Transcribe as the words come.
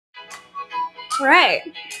Right.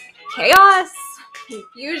 Chaos,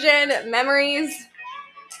 confusion, memories.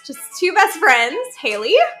 Just two best friends,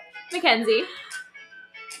 Haley, Mackenzie.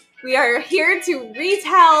 We are here to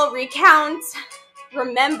retell, recount,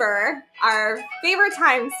 remember our favorite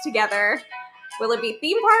times together. Will it be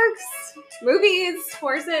theme parks, movies,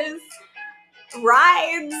 horses,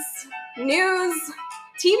 rides, news,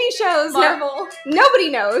 TV shows? Marvel. Nobody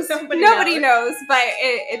knows. Nobody knows, but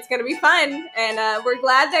it's going to be fun, and we're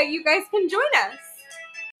glad that you guys can join us.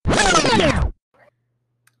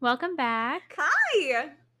 Welcome back. Hi!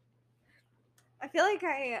 I feel like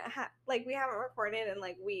we haven't recorded in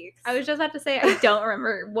weeks. I was just about to say I don't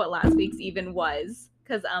remember what last week's even was,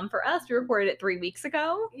 because for us we recorded it 3 weeks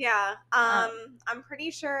ago. Yeah. I'm pretty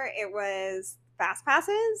sure it was Fast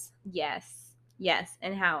Passes. Yes,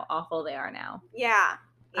 and how awful they are now. Yeah.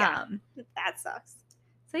 That sucks.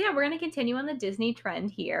 So yeah, we're gonna continue on the Disney trend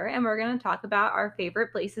here, and we're gonna talk about our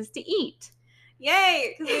favorite places to eat.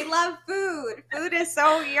 Yay, because we love food. Food is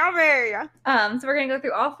so yummy. So we're gonna go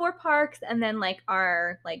through all 4 parks, and then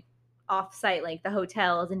our off-site, the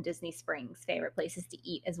hotels and Disney Springs favorite places to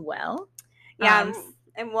eat as well. Yeah,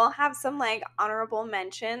 and we'll have some honorable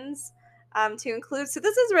mentions to include. So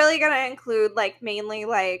this is really gonna include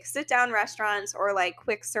mainly sit-down restaurants or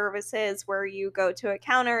quick services where you go to a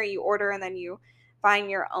counter, you order, and then you find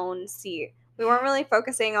your own seat. We weren't really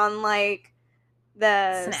focusing on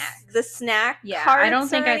the snack yeah, carts. I don't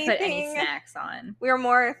think I anything. put any snacks on. We were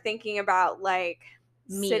more thinking about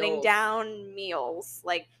sitting Meals. down meals,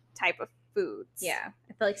 type of foods. Yeah,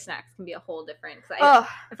 I feel like snacks can be a whole different. I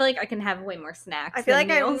feel like I can have way more snacks. I feel like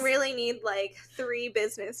meals. I really need 3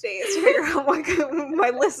 business days to figure out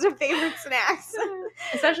my list of favorite snacks.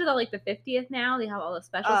 Especially the 50th now, they have all the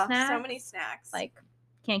special snacks. So many snacks.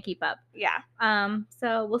 Can't keep up. Yeah.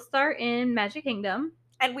 So we'll start in Magic Kingdom.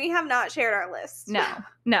 And we have not shared our list.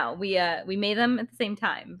 No, we made them at the same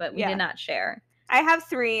time, but we did not share. I have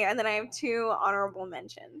 3, and then I have 2 honorable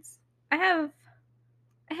mentions. I have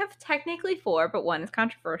technically 4, but 1 is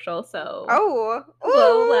controversial. So I'm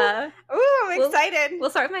excited.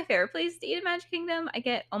 We'll start with my favorite place to eat at Magic Kingdom. I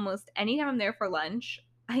get almost anytime I'm there for lunch,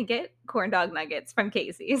 I get corn dog nuggets from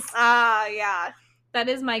Casey's. Yeah. That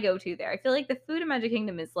is my go-to there. I feel like the food in Magic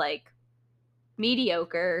Kingdom is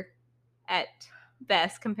mediocre at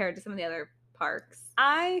best compared to some of the other parks.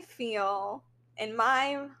 I feel in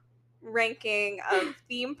my ranking of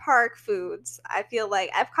theme park foods, I feel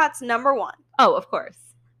like Epcot's number 1. Oh, of course.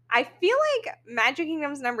 I feel like Magic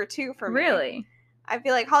Kingdom's number 2 for me. Really? I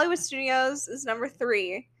feel like Hollywood Studios is number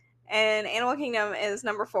 3, and Animal Kingdom is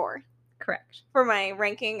number 4. Correct. For my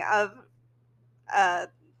ranking of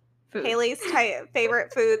Food. Haley's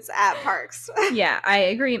favorite foods at parks. Yeah, I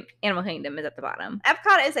agree. Animal Kingdom is at the bottom.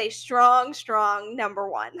 Epcot is a strong number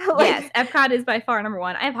 1. Yes, Epcot is by far number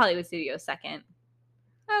 1. I have Hollywood Studios second.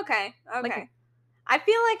 Okay. I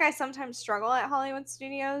feel like I sometimes struggle at Hollywood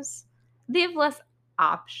Studios. They have less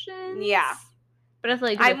options. Yeah. But I feel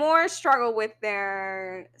like I more struggle with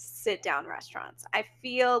their sit-down restaurants. I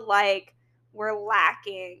feel like we're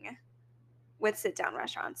lacking with sit-down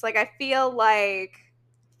restaurants. I feel like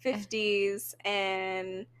 50s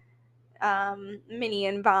and Mini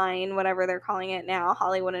and Vine, whatever they're calling it now,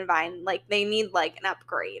 Hollywood and Vine, they need an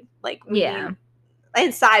upgrade. And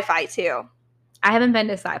Sci-Fi too. I haven't been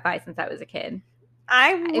to Sci-Fi since I was a kid.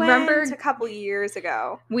 I went a couple years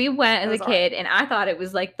ago. We went as a kid, and I thought it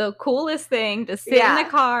was the coolest thing to sit in the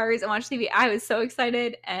cars and watch TV. I was so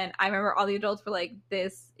excited, and I remember all the adults were like,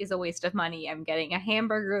 "This is a waste of money. I'm getting a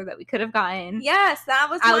hamburger that we could have gotten." Yes, that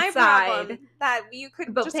was my problem. That you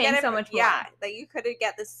could but just paying get it, so much more. Yeah, that you could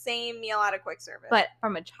get the same meal out of quick service. But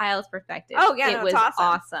from a child's perspective, it was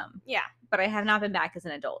awesome. Yeah, but I have not been back as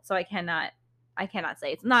an adult, so I cannot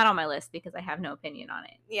say it's not on my list because I have no opinion on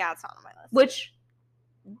it. Yeah, it's not on my list. Which,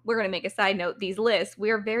 we're going to make a side note, these lists,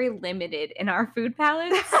 we are very limited in our food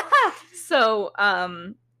palettes. So,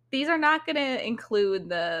 these are not going to include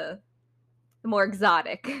the more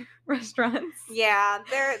exotic restaurants. Yeah,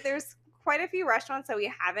 there's quite a few restaurants that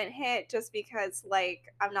we haven't hit just because,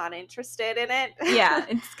 I'm not interested in it. Yeah,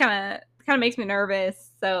 it's kind of makes me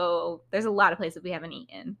nervous. So, there's a lot of places we haven't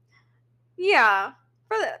eaten. Yeah.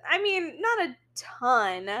 Not a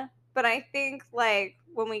ton, but I think,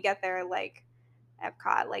 when we get there,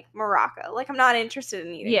 Epcot, Morocco. I'm not interested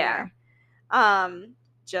in eating there.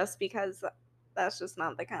 Just because that's just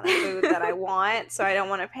not the kind of food that I want. So I don't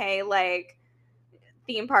want to pay,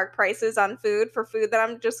 theme park prices on food for food that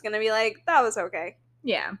I'm just going to be that was okay.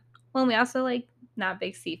 Yeah. Well, we also, not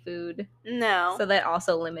big seafood. No. So that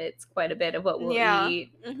also limits quite a bit of what we'll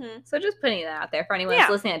eat. Mm-hmm. So just putting that out there for anyone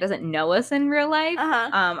that's listening that doesn't know us in real life.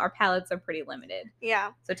 Uh-huh. Our palates are pretty limited.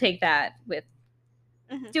 Yeah. So take that with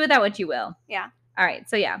Mhm. Do with that what you will. Yeah. All right,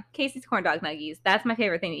 so yeah, Casey's corn dog nuggies. That's my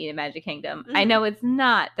favorite thing to eat in Magic Kingdom. I Mhm. know it's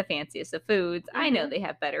not the fanciest of foods. I know Mhm. they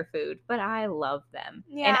have better food, but I love them.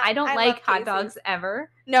 And Yeah, I don't I like love hot dogs Casey's.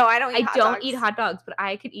 ever. No, I don't eat I hot don't eat dogs. hot dogs, but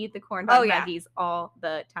I could eat the corn Oh, dog yeah. nuggies all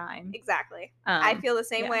the time. Exactly. I feel the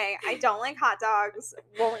same Yeah. way. I don't like hot dogs,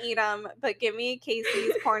 won't eat them, but give me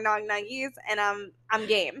Casey's corn dog nuggies and I'm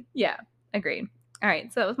game. Yeah, agreed. All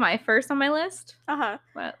right, so it was my first on my list. Uh-huh.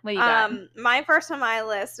 What do you got? My first on my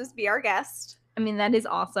list is Be Our Guest. I mean, that is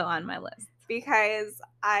also on my list. Because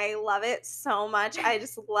I love it so much. I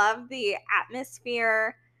just love the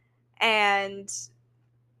atmosphere and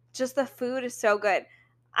just the food is so good.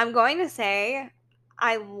 I'm going to say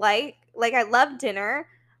I love dinner,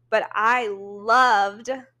 but I loved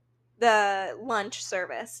the lunch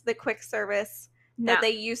service, the quick service that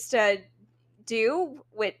they used to do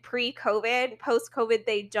with pre-COVID. Post-COVID,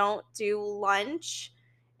 they don't do lunch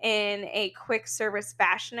in a quick service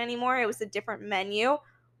fashion anymore. It was a different menu.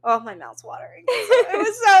 Oh, my mouth's watering. It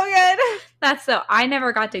was so good. I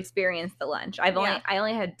never got to experience the lunch. I Yeah.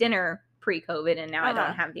 only had dinner pre-COVID, and now I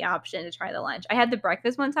don't have the option to try the lunch. I had the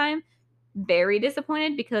breakfast one time. Very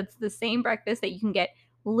disappointed because it's the same breakfast that you can get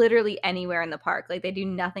literally anywhere in the park. Like, they do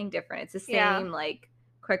nothing different. It's the same like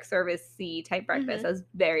quick service-y type breakfast. I was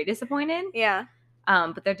very disappointed. Yeah.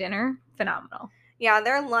 But their dinner, phenomenal. Yeah,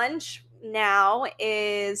 their lunch now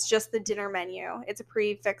is just the dinner menu. It's a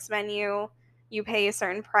prefix menu. You pay a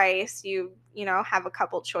certain price. You have a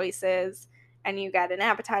couple choices, and you get an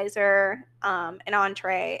appetizer, an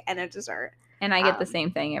entree, and a dessert. And I get the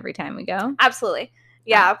same thing every time we go. Absolutely.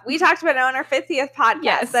 Yeah, we talked about it on our 50th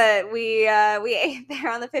podcast that we ate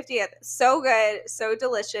there on the 50th. So good, so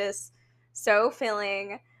delicious, so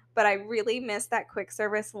filling. But I really missed that quick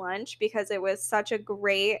service lunch because it was such a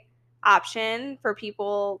great option for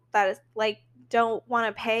people that is like don't want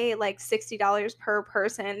to pay like $60 per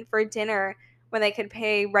person for dinner when they could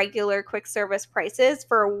pay regular quick service prices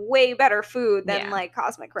for way better food than like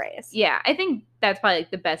Cosmic Rays. Yeah, I think that's probably like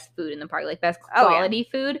the best food in the park, like best quality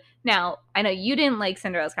food. Now, I know you didn't like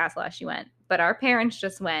Cinderella's Castle last you went, but our parents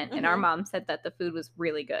just went and our mom said that the food was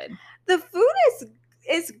really good. The food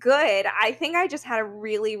is good. I think I just had a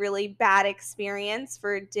really, really bad experience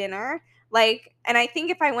for dinner. Like, and I think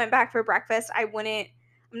if I went back for breakfast, I wouldn't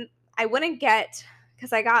get,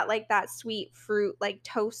 because I got like that sweet fruit like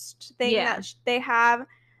toast thing that they have.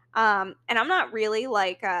 And I'm not really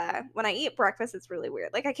like when I eat breakfast, it's really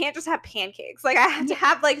weird. Like, I can't just have pancakes. Like, I have to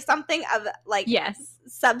have like something of like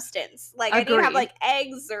substance. Like, I need to have like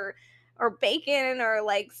eggs or bacon or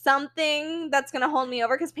like something that's gonna hold me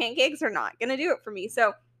over, because pancakes are not gonna do it for me.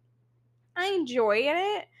 So I enjoyed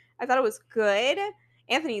it. I thought it was good.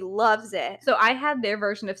 Anthony loves it. So I had their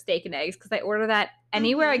version of steak and eggs because I order that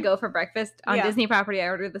anywhere I go for breakfast on Disney property. I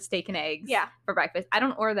order the steak and eggs for breakfast. I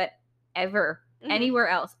don't order that ever anywhere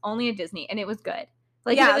else, only at Disney, and it was good.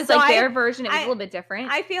 Like, it was like their version. It was a little bit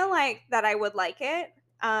different. I feel like that I would like it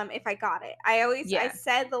if I got it. I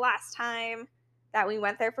said the last time that we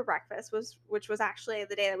went there for breakfast, which was actually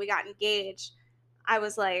the day that we got engaged. I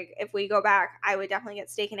was like, if we go back, I would definitely get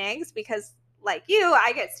steak and eggs because, like you,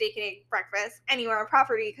 I get steak and egg breakfast anywhere on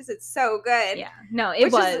property because it's so good. Yeah, no, it'll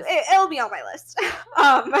be on my list.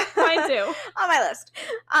 Mine too. On my list.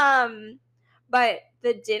 But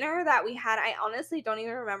the dinner that we had, I honestly don't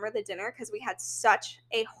even remember the dinner because we had such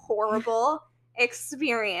a horrible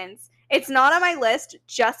experience. It's not on my list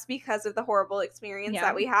just because of the horrible experience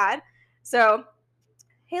that we had. So,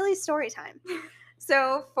 Haley's story time.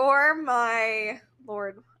 So, for my,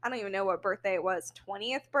 Lord, I don't even know what birthday it was,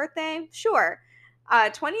 20th birthday? Sure.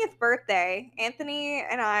 20th birthday, Anthony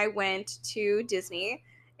and I went to Disney.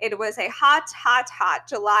 It was a hot, hot, hot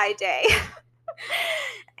July day.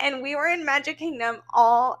 And we were in Magic Kingdom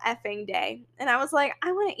all effing day. And I was like,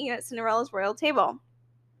 I want to eat at Cinderella's Royal Table.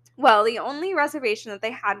 Well, the only reservation that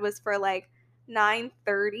they had was for like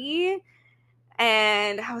 9:30.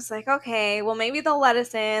 And I was like, okay, well, maybe they'll let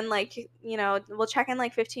us in. Like, we'll check in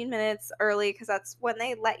like 15 minutes early because that's when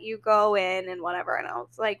they let you go in and whatever. And I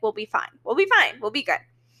was like, we'll be fine. We'll be fine. We'll be good.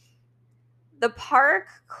 The park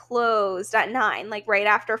closed at 9, like right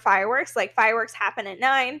after fireworks. Like, fireworks happen at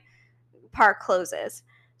 9. Park closes.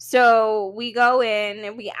 So we go in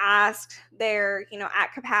and we asked they're,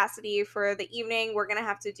 at capacity for the evening. We're going to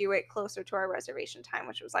have to do it closer to our reservation time,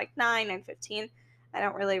 which was like 9:15. I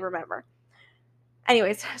don't really remember.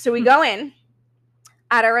 Anyways, so we go in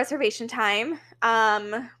at our reservation time.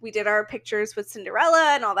 We did our pictures with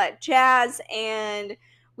Cinderella and all that jazz, and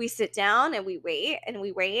we sit down and we wait and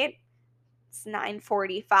we wait. It's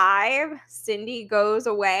 9:45. Cindy goes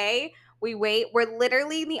away. We wait. We're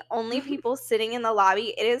literally the only people sitting in the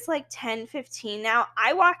lobby. It is like 10:15 now.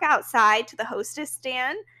 I walk outside to the hostess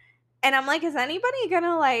stand, and I'm like, is anybody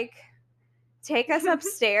gonna like take us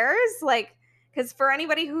upstairs? Like, because for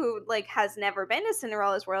anybody who like has never been to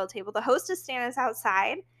Cinderella's royal table, the hostess stand is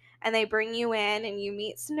outside, and they bring you in, and you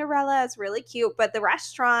meet Cinderella. It's really cute, but the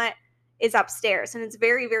restaurant is upstairs, and it's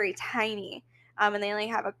very, very tiny. And they only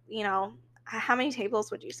have how many tables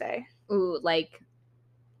would you say? Ooh, like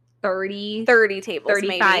 30 tables,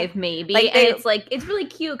 35 maybe. Like and it's really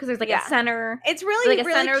cute because there's like a center. It's really like a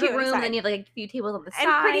really center of the cute room, inside. and then you have like a few tables on the side.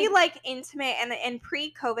 And pretty like intimate. And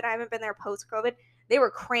pre-COVID, I haven't been there post-COVID. They were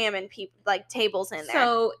cramming people like tables in there.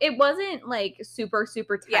 So it wasn't like super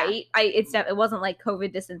super tight. It wasn't like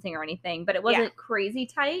COVID distancing or anything, but it wasn't crazy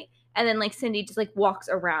tight. And then like Cindy just like walks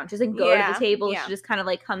around. She doesn't go to the table. She just kind of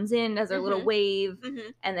like comes in, does her little wave,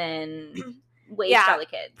 and then waves to all the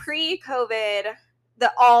kids. Pre-COVID,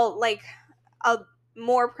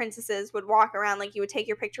 more princesses would walk around. Like you would take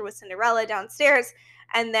your picture with Cinderella downstairs,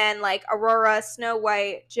 and then like Aurora, Snow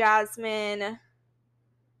White, Jasmine,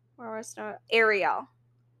 Ariel.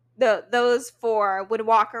 Those four would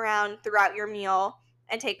walk around throughout your meal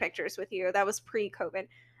and take pictures with you. That was pre-COVID.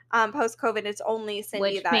 Post-COVID, it's only Cindy.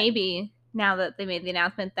 Which maybe now that they made the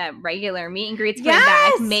announcement that regular meet and greets coming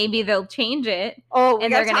back, maybe they'll change it. Oh, we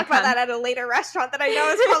gotta talk about that at a later restaurant that I know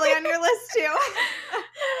is probably on your list too.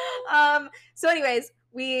 So anyways,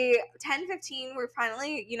 10:15, we're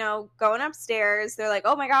finally, going upstairs. They're like,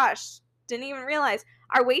 oh my gosh, didn't even realize.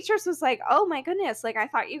 Our waitress was like, oh my goodness, like I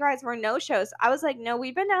thought you guys were no-shows. I was like, no,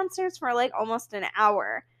 we've been downstairs for like almost an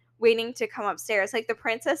hour waiting to come upstairs. Like the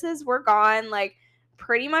princesses were gone, like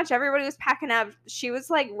pretty much everybody was packing up. She was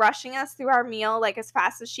like rushing us through our meal like as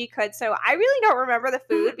fast as she could. So I really don't remember the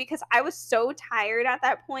food because I was so tired at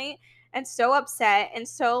that point and so upset and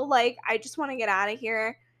so like I just want to get out of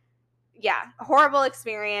here. Yeah, horrible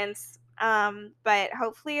experience. But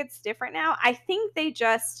hopefully it's different now. I think they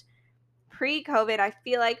just pre-COVID, I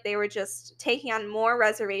feel like they were just taking on more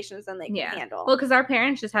reservations than they could handle. Well, because our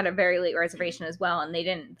parents just had a very late reservation as well, and they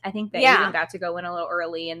didn't. I think they even got to go in a little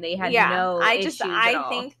early, and they had no issues at all. I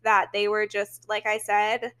think that they were just, like I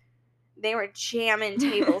said, they were jamming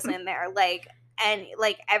tables in there, and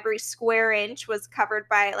every square inch was covered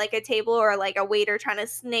by like a table or like a waiter trying to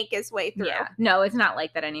snake his way through. Yeah, no, it's not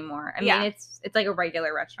like that anymore. I mean, it's like a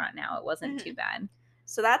regular restaurant now. It wasn't too bad.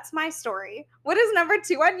 So that's my story. What is number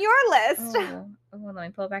 2 on your list? Let me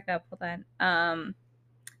pull it back up. Hold on.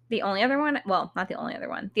 The only other one, well, not the only other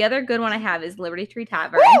one. The other good one I have is Liberty Tree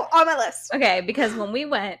Tavern. Woo! On my list. Okay, because when we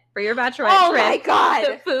went for your bachelorette trip, my God,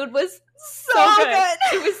 the food was so good.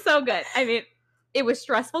 It was so good. I mean, it was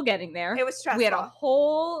stressful getting there. It was stressful. We had a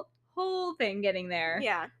whole thing getting there.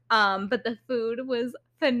 Yeah. But the food was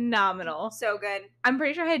phenomenal. So good. I'm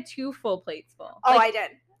pretty sure I had 2 full plates full. Oh, I did.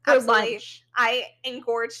 For lunch. I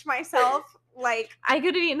engorged myself. Like I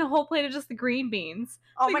could have eaten a whole plate of just the green beans.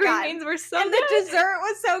 Oh my God. The green beans were so good. And the dessert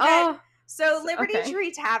was so good. So Liberty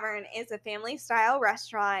Tree Tavern is a family style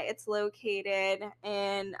restaurant. It's located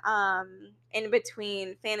in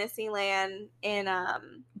between Fantasyland and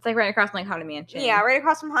it's like right across from like Haunted Mansion. Yeah, right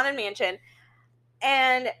across from Haunted Mansion.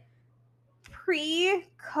 And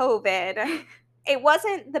pre-COVID, it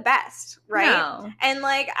wasn't the best, right? No. And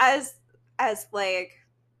like as like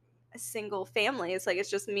a single family, it's like it's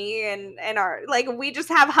just me and our like we just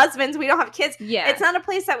have husbands, we don't have kids. Yeah, it's not a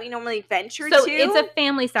place that we normally venture to. So it's a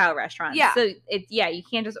family style restaurant. Yeah, so it's you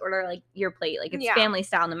can't just order like your plate. Like it's family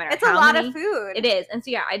style no matter it's how a lot many. of food. It is. And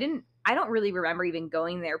so I don't really remember even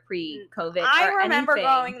going there pre-COVID. I remember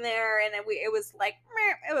going there and it was like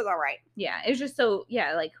it was all right. Yeah, it was just so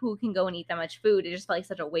like who can go and eat that much food? It just felt like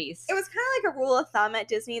such a waste. It was kind of like a rule of thumb at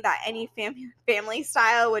Disney that any family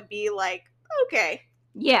style would be like okay.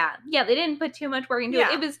 Yeah, they didn't put too much work into it.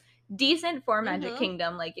 It was decent for Magic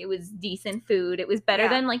Kingdom. Like, it was decent food. It was better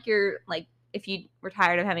than, like, if you were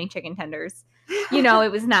tired of having chicken tenders.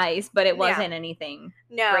 It was nice, but it wasn't anything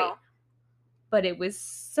great. But it was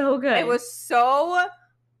so good. It was so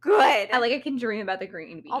good. I can dream about the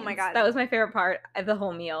green beans. Oh, my God. That was my favorite part of the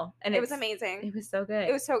whole meal. And it was amazing. It was so good.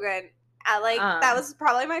 It was so good. That was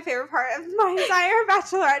probably my favorite part of my entire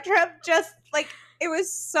bachelorette trip. Just, it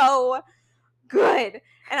was so good.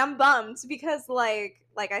 And I'm bummed because like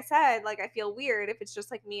I said, I feel weird if it's just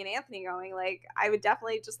me and Anthony going. I would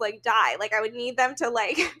definitely just die. I would need them to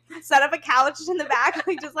set up a couch in the back.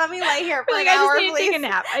 Just let me lay here for an hour, please. I just need to take a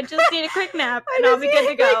nap. I just need a quick nap and I'll be good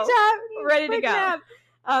to go. Ready to go. Nap.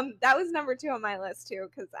 That was number 2 on my list too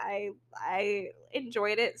because I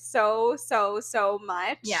enjoyed it so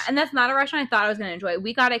much. Yeah, and that's not a restaurant I thought I was gonna enjoy.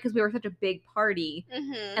 We got it because we were such a big party,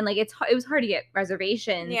 and it was hard to get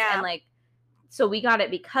reservations. Yeah. And So we got it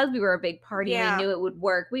because we were a big party and we knew it would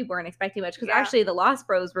work. We weren't expecting much because actually the Lost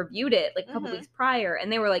Bros reviewed it like a couple weeks prior and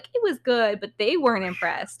they were like, it was good, but they weren't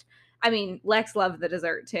impressed. I mean, Lex loved the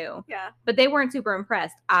dessert too. Yeah. But they weren't super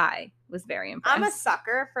impressed. I was very impressed. I'm a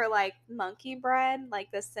sucker for like monkey bread,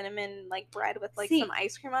 like the cinnamon like bread with like some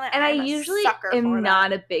ice cream on it. And I usually am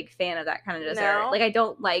not a big fan of that kind of dessert. No? Like I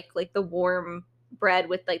don't like the warm bread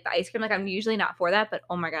with like the ice cream. Like I'm usually not for that, but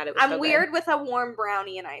oh my god, it was so weird good. with a warm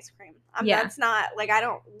brownie and ice cream. That's not like I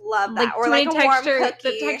don't love that. Like, or like a warm cookie.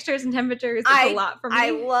 The textures and temperatures is a lot for me.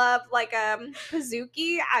 I love like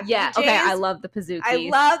Pizookie at BJ's. Okay, I love the Pizookies. I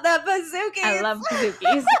love the Pizookies. I love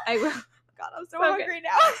Pizookies. God, I'm so hungry now.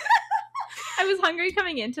 I was hungry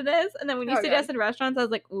coming into this, and then when you suggested restaurants, I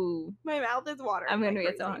was like, ooh. My mouth is watering. I'm gonna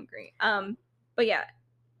get so hungry. But yeah.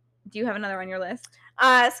 Do you have another on your list?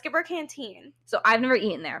 Skipper Canteen. So I've never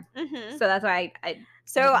eaten there. So that's why I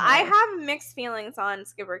have mixed feelings on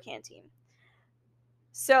Skipper Canteen.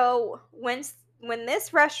 So when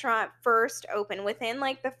this restaurant first opened, within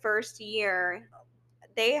like the first year,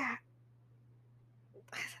 it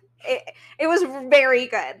was very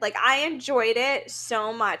good. Like I enjoyed it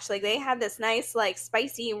so much. Like they had this nice like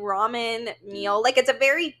spicy ramen meal. Like it's a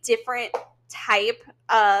very different type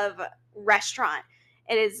of restaurant.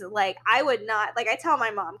 It is like, I would not, like I tell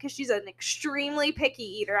my mom, because she's an extremely picky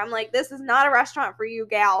eater, I'm like, this is not a restaurant for you,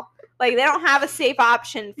 gal. Like, they don't have a safe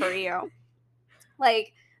option for you.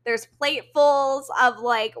 Like, there's platefuls of,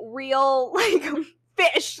 like, real, like,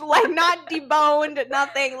 fish, like, not deboned,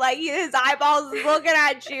 nothing. Like, his eyeballs looking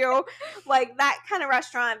at you. Like, that kind of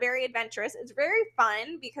restaurant, very adventurous. It's very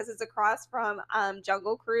fun because it's across from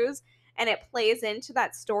Jungle Cruise, and it plays into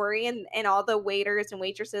that story, and all the waiters and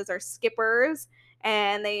waitresses are skippers.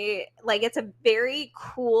 And they like it's a very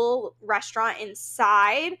cool restaurant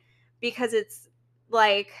inside because it's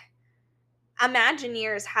like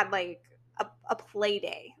Imagineers had like a play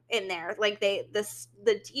day in there. Like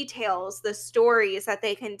the details, the stories that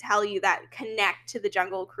they can tell you that connect to the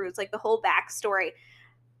Jungle Cruise, like the whole backstory.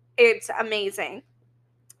 It's amazing.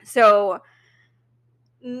 So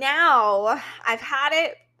now I've had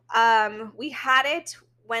it. We had it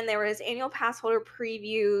when there was annual pass holder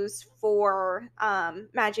previews for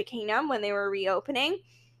Magic Kingdom when they were reopening.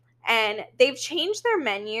 And they've changed their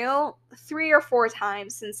menu 3 or 4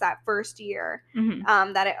 times since that first year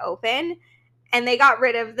that it opened. And they got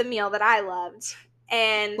rid of the meal that I loved.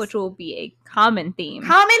 Which will be a common theme.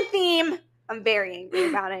 I'm very angry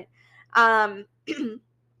about it. And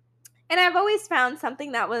I've always found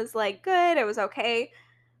something that was like good. It was okay.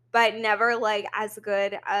 But never like as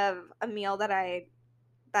good of a meal that I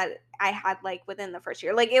had like within the first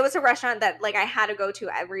year. Like it was a restaurant that like I had to go to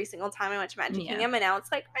every single time I went to Magic Kingdom, and now it's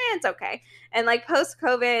like, it's okay. And like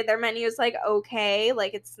post-COVID, their menu is like okay,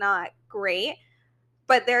 like it's not great,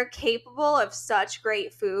 but they're capable of such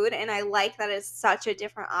great food, and I like that it's such a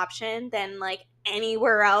different option than like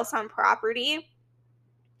anywhere else on property.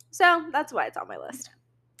 So that's why it's on my list.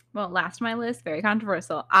 Well, last on my list, very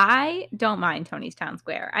controversial. I don't mind Tony's Town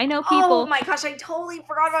Square. I know people... Oh my gosh, I totally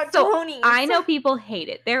forgot about Tony's. I know people hate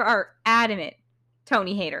it. There are adamant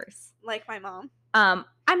Tony haters. Like my mom.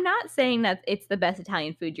 I'm not saying that it's the best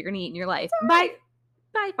Italian food you're going to eat in your life. Right.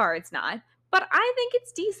 By far, it's not. But I think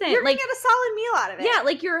it's decent. You're going to get a solid meal out of it. Yeah,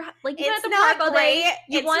 like you're like you it's not all great. Day.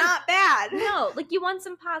 It's not bad. No, like you want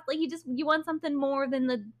some pasta. Like you want something more than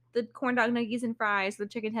the corn dog nuggies and fries, the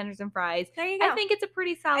chicken tenders and fries. There you go. I think it's a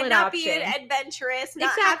pretty solid and not option. Be adventurous,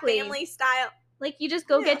 not have family style. Like you just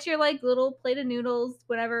go get your like little plate of noodles,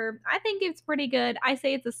 whatever. I think it's pretty good. I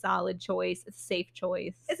say it's a solid choice. It's a safe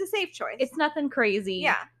choice. It's a safe choice. It's nothing crazy.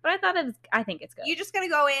 Yeah. But I think it's good. You're just going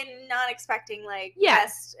to go in not expecting like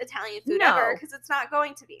best Italian food ever because it's not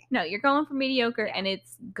going to be. No, you're going for mediocre and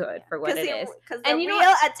it's good for what it is. Because the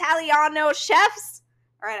real Italiano chefs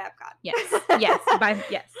are at Epcot. Yes. Yes.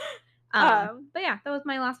 But yeah, that was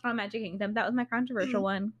my last one on Magic Kingdom. That was my controversial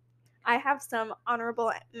one. I have some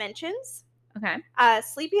honorable mentions. Okay.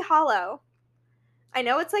 Sleepy Hollow. I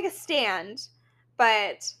know it's like a stand,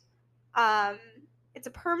 but it's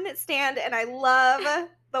a permanent stand, and I love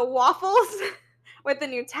the waffles with the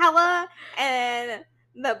Nutella and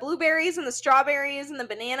the blueberries and the strawberries and the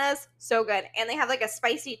bananas. So good. And they have like a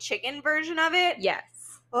spicy chicken version of it. Yes.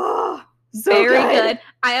 Oh, so very good.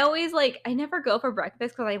 I never go for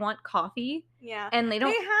breakfast because I want coffee. Yeah. And they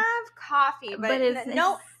have coffee, but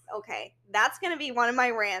no. Okay, that's going to be one of my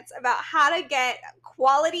rants about how to get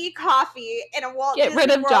quality coffee in a Walt Disney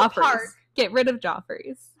World Park. Get rid of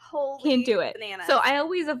Joffrey's. Holy Can't do it. Bananas. So I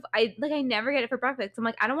never get it for breakfast. I'm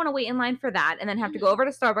like, I don't want to wait in line for that and then have to go over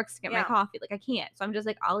to Starbucks to get my coffee. Like I can't. So I'm just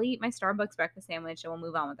like, I'll eat my Starbucks breakfast sandwich and we'll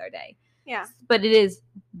move on with our day. Yeah. But it is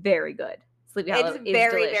very good. Sleepy Hollow is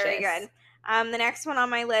very, delicious. very good. The next one on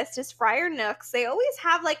my list is Friar Nooks. They always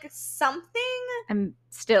have like something. I'm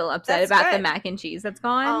still upset about the mac and cheese that's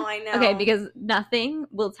gone. Oh, I know. Okay, because nothing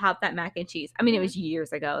will top that mac and cheese. I mean, it was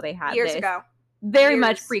years ago they had years this. ago. Very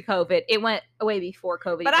much pre-COVID. It went away before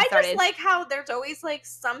COVID. But I just like how there's always like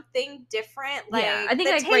something different. Like, yeah, I think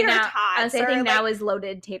the like tater right now, tots. I think now is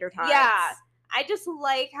loaded tater tots. Yeah, I just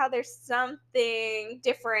like how there's something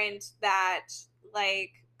different that like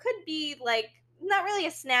could be like not really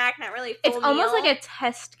a snack, not really a full It's almost meal. like a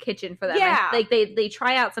test kitchen for them. Yeah, like they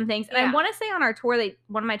try out some things, and I want to say on our tour,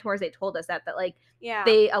 one of my tours they told us that like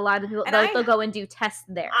they a lot of people they'll go and do tests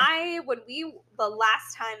there. The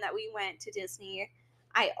last time that we went to Disney,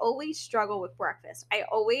 I always struggle with breakfast. I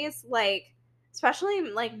always like, especially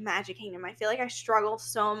in like Magic Kingdom, I feel like I struggle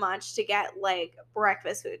so much to get like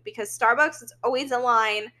breakfast food because Starbucks is always a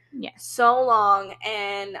line so long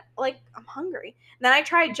and like I'm hungry. And then I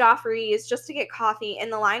tried Joffrey's just to get coffee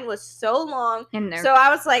and the line was so long. So I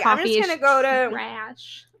was like, I'm just going to go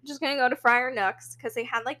to Friar Nooks because they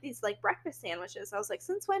had like these like breakfast sandwiches. I was like,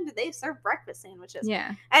 since when did they serve breakfast sandwiches?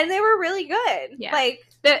 Yeah. And they were really good. Yeah. Like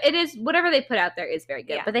it is, whatever they put out there is very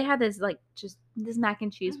good. Yeah. But they had this like just this mac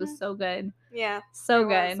and cheese was so good. Yeah. So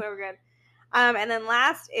good. So good. And then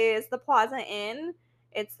last is the Plaza Inn.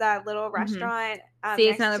 It's that little restaurant See,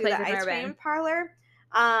 it's next another to place the I've ice never cream been. parlor.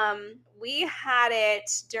 We had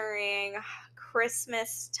it during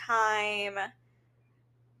Christmas time.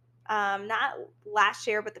 Not last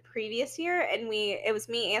year, but the previous year, and it was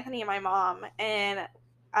me, Anthony, and my mom, and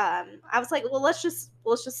I was like, well, let's just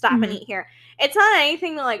stop and eat here. It's not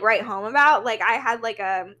anything to like write home about. Like I had like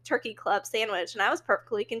a turkey club sandwich, and I was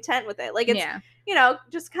perfectly content with it. Like it's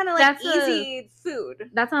just kind of like easy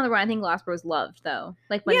food. That's another one I think Lost Bros loved though.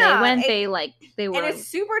 Like when they went, they were, and it's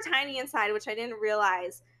super tiny inside, which I didn't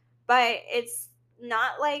realize, but it's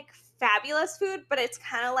not like fabulous food, but it's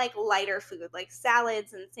kind of like lighter food, like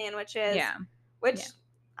salads and sandwiches, which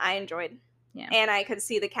I enjoyed. And I could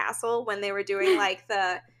see the castle when they were doing like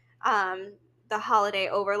the holiday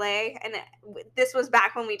overlay, and this was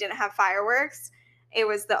back when we didn't have fireworks. It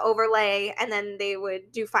was the overlay, and then they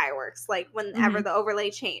would do fireworks like whenever the overlay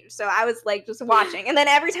changed. So I was like just watching, and then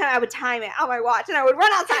every time I would time it on my watch, and I would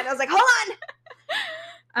run outside. And I was like, hold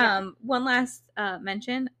on. One last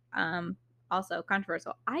mention. Also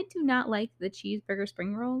controversial. I do not like the cheeseburger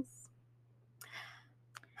spring rolls.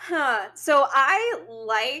 So I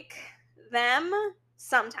like them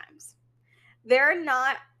sometimes. They're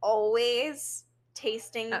not always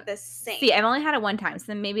tasting the same. See, I've only had it one time,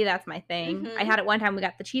 so maybe that's my thing. I had it one time. We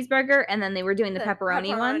got the cheeseburger, and then they were doing the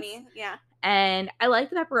pepperoni ones. Yeah. And I like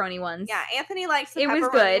the pepperoni ones. Yeah, Anthony likes the pepperoni one. It was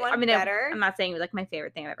good. one I mean, better. I'm not saying it was like my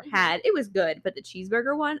favorite thing I've ever had. It was good, but the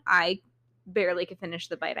cheeseburger one, I barely could finish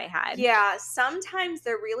the bite I had. Yeah, sometimes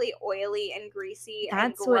they're really oily and greasy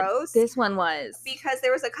and gross. What this one was. Because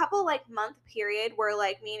there was a couple like month period where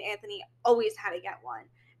like me and Anthony always had to get one.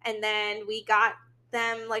 And then we got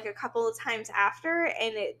them like a couple of times after,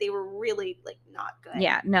 and they were really like not good.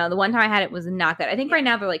 Yeah, no, the one time I had it was not good. I think right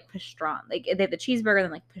now they're like pastrami. Like they have the cheeseburger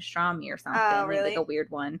and like pastrami or something. Oh, really? Like a weird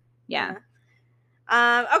one. Yeah.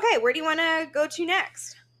 Okay, where do you want to go to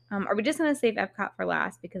next? Are we just going to save Epcot for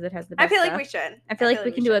last because it has the best I feel stuff? like we should. I feel like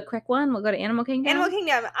we can do a quick one. We'll go to Animal Kingdom. Animal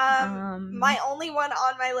Kingdom. My only one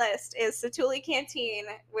on my list is Satuli Canteen,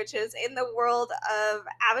 which is in the world of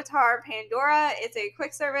Avatar Pandora. It's a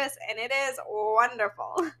quick service, and it is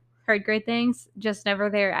wonderful. Heard great things. Just never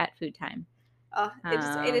there at food time. Oh,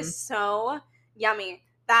 it is so yummy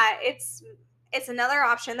that it's another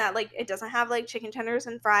option that like it doesn't have like chicken tenders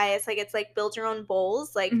and fries. Like it's like build your own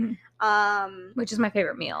bowls, like which is my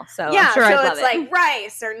favorite meal. So yeah, I'm sure so I'd love it's like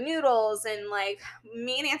rice or noodles, and like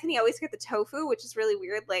me and Anthony always get the tofu, which is really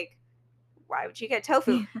weird. Like, why would you get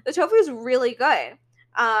tofu? The tofu is really good.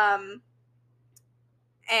 And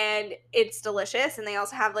it's delicious, and they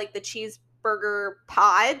also have like the cheeseburger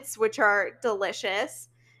pods, which are delicious.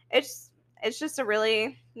 It's just a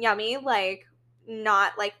really yummy, like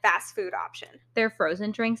not like fast food option. Their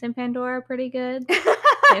frozen drinks in Pandora are pretty good. They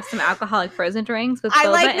have some alcoholic frozen drinks with boba I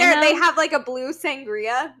like in them. they have like a blue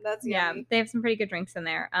sangria. That's yummy. They have some pretty good drinks in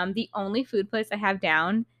there. The only food place I have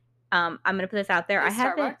down, I'm gonna put this out there. I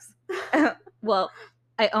have Starbucks. Well,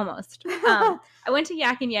 I almost. I went to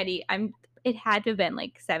Yak and Yeti. It had to have been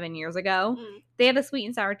like 7 years ago. They had a sweet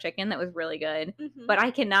and sour chicken that was really good, but I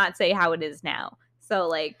cannot say how it is now. So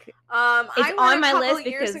like, it's on my list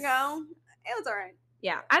because years ago. It was all right.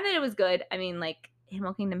 Yeah, I thought it was good. I mean, like,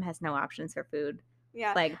 Animal Kingdom has no options for food.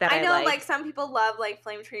 Yeah, like that. I know, like some people love like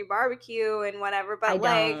Flame Tree Barbecue and whatever, but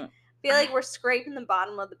I feel like we're scraping the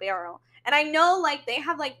bottom of the barrel. And I know, like they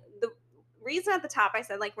have like reason at the top I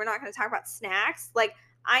said, like, we're not going to talk about snacks. Like,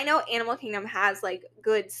 I know Animal Kingdom has, like,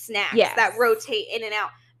 good snacks that rotate in and out.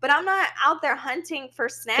 But I'm not out there hunting for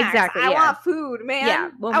snacks. Exactly, I want food, man. Yeah,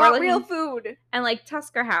 I want real food. And, like,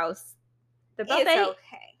 Tusker House, the buffet, it's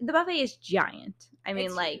okay. The buffet is giant. I mean,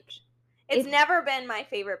 it's like... huge. It's never been my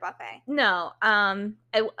favorite buffet. No. I've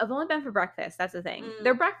only been for breakfast. That's the thing.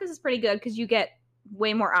 Their breakfast is pretty good because you get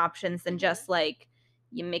way more options than just, like,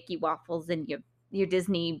 your Mickey waffles and your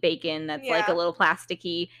Disney bacon that's, like, a little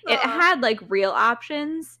plasticky. It had, like, real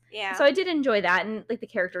options. Yeah. So I did enjoy that, and, like, the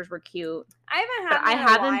characters were cute. I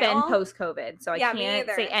haven't been post-COVID, so I can't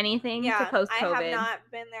say anything to post-COVID. I have not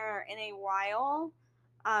been there in a while.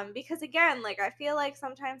 Because again, like, I feel like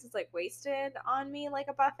sometimes it's, like, wasted on me, like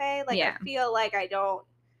a buffet. Like, I feel like I don't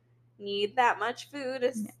need that much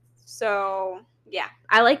food. So, yeah.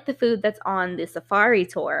 I like the food that's on the safari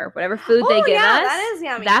tour. Whatever food they give us. That is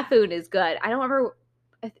yummy. That food is good. I don't remember.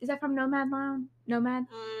 Is that from Nomad Lounge? Nomad?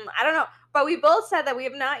 I don't know. But we both said that we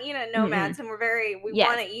have not eaten at Nomads, and we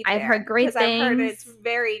want to eat there. I've heard great things. I've heard it's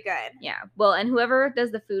very good. Yeah. Well, and whoever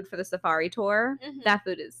does the food for the safari tour, that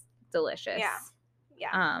food is delicious. Yeah.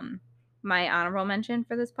 Yeah. My honorable mention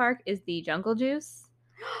for this park is the Jungle Juice.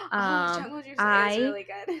 Jungle Juice is really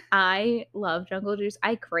good. I love Jungle Juice.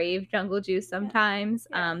 I crave Jungle Juice sometimes.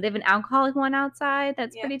 Yeah. They have an alcoholic one outside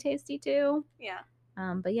that's pretty tasty too. Yeah.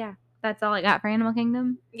 But yeah, that's all I got for Animal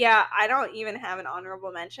Kingdom. Yeah, I don't even have an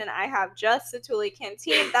honorable mention. I have just Satuli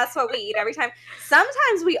Canteen. That's what we eat every time.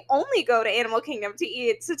 Sometimes we only go to Animal Kingdom to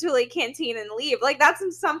eat Satuli Canteen and leave. Like, that's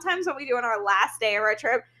sometimes what we do on our last day of our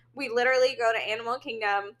trip. We literally go to Animal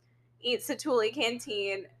Kingdom, eat Satuli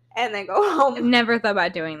Canteen, and then go home. I've never thought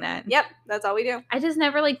about doing that. Yep, that's all we do. I just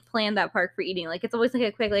never, like, planned that park for eating. Like, it's always, like,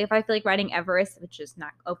 a quick, like, if I feel like riding Everest, which is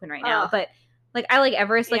not open right now, but, like, I like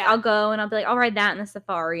Everest. Like, I'll go and I'll be like, I'll ride that in the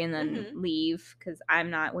safari and then leave because I'm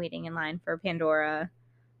not waiting in line for Pandora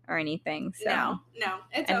or anything. So No.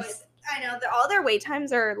 It's always... I know. All their wait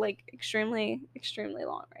times are, like, extremely, extremely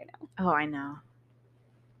long right now. Oh, I know.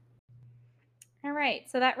 All right,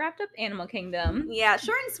 so that wrapped up Animal Kingdom. Yeah,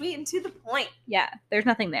 short and sweet and to the point. Yeah, there's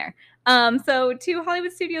nothing there. So to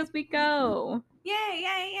Hollywood Studios we go.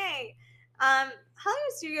 Yay.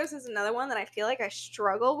 Hollywood Studios is another one that I feel like I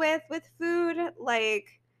struggle with food. Like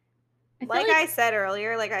I said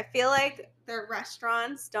earlier, like, I feel like their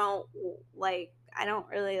restaurants don't, like, I don't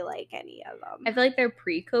really like any of them. I feel like their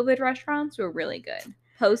pre-COVID restaurants were really good.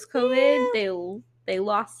 Post-COVID, they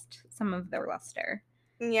lost some of their luster.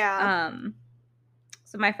 Yeah.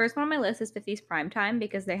 So my first one on my list is 50's Primetime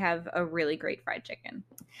because they have a really great fried chicken.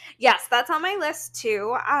 Yes, that's on my list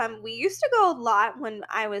too. We used to go a lot when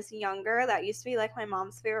I was younger. That used to be, like, my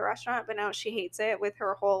mom's favorite restaurant, but now she hates it with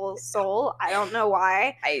her whole soul. I don't know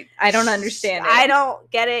why. I don't understand it. I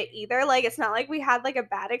don't get it either. Like, it's not like we had, like, a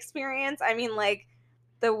bad experience. I mean, like,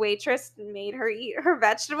 the waitress made her eat her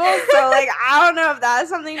vegetables, so, like, I don't know if that has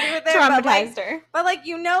something to do with it. Traumatized her. But, like,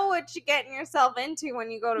 you know what you're getting yourself into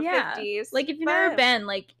when you go to 50's. Like, if you've never been,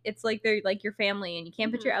 like, it's like they're, like, your family, and you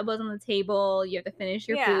can't put your elbows on the table. You have to finish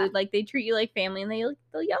your food. Like, they treat you like family, and they'll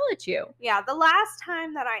yell at you. Yeah, the last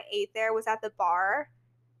time that I ate there was at the bar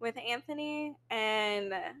with Anthony,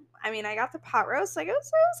 and, I mean, I got the pot roast. Like, it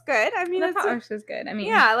was good. I mean, the pot roast was good. I mean,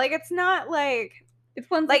 yeah, like, it's not, like... It's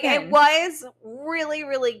one like again. It was really,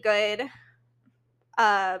 really good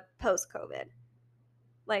post-COVID.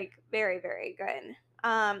 Like, very, very good.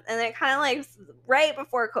 And then it kind of, like, right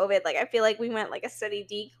before COVID, like, I feel like we went, like, a steady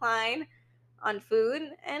decline on food,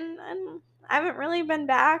 and I haven't really been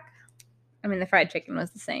back. I mean, the fried chicken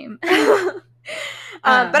was the same. But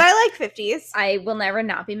I like 50's. I will never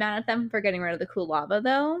not be mad at them for getting rid of the cool lava,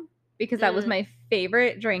 though, because that was my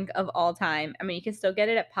favorite drink of all time. I mean, you can still get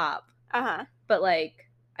it at Pop. But, like,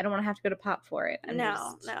 I don't want to have to go to Pop for it.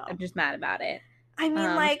 I'm just mad about it. I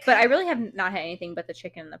mean, like... But I really have not had anything but the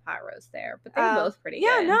chicken and the pot roast there. But they're both pretty good.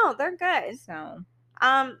 Yeah, no, they're good. So...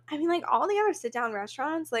 I mean, like, all the other sit-down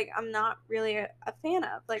restaurants, like, I'm not really a fan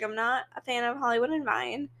of. Like, I'm not a fan of Hollywood and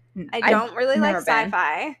Vine. I don't really like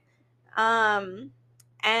sci-fi. And,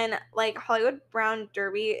 like, Hollywood Brown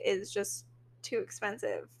Derby is just too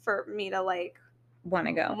expensive for me to, like... Want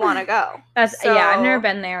to go. Yeah, I've never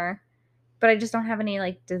been there. But I just don't have any,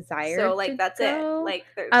 like, desire. So, like, that's go. It. Like,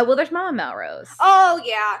 there's Mama Melrose. Oh,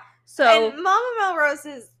 yeah. So, and Mama Melrose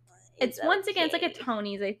is it's once again, it's like a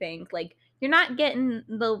Tony's, I think. Like, you're not getting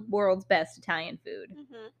the world's best Italian food.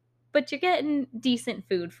 But you're getting decent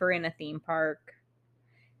food for in a theme park.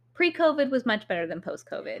 Pre-COVID was much better than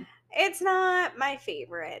post-COVID. It's not my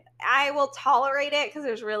favorite. I will tolerate it because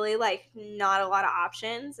there's really, like, not a lot of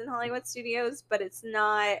options in Hollywood Studios. But it's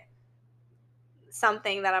not...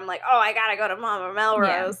 something that I'm like, oh, I gotta go to Mama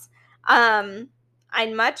Melrose.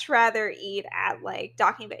 I'd much rather eat at like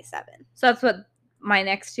Docking Bay 7. So that's what my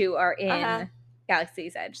next two are Uh-huh. in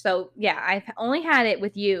Galaxy's Edge. So yeah, I've only had it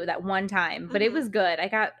with you that one time, but it was good. I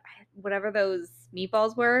got whatever those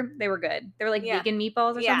meatballs were, they were good. They were like vegan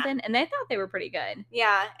meatballs or something, and I thought they were pretty good.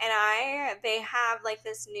 Yeah, and they have like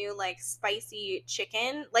this new like spicy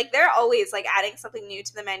chicken. Like they're always like adding something new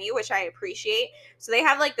to the menu, which I appreciate. So they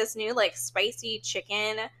have like this new like spicy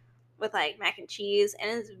chicken with like mac and cheese, and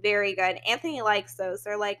it's very good. Anthony likes those.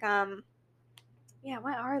 They're like yeah,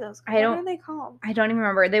 what are those? What are they called? I don't even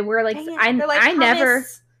remember. They were like they're like I hummus, never.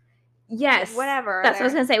 Yes, whatever. That's what I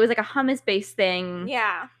was gonna say. It was like a hummus based thing.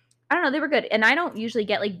 Yeah. I don't know. They were good, and I don't usually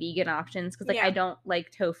get like vegan options because like I don't like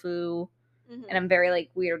tofu, and I'm very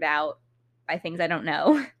like weirded out by things I don't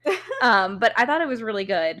know. But I thought it was really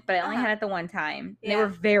good, but I only had it the one time, and they were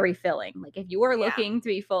very filling. Like if you were looking to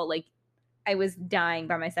be full, like I was dying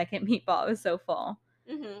by my second meatball. It was so full.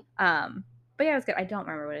 But yeah, it was good. I don't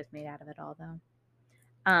remember what it's made out of at all though.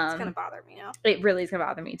 It's gonna bother me now. It really is gonna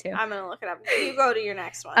bother me too. I'm gonna look it up. You go to your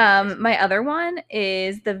next one. My other one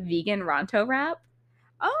is the vegan Ronto wrap.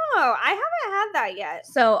 Oh, I haven't had that yet.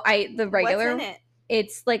 So the regular. What's in it?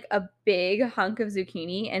 It's like a big hunk of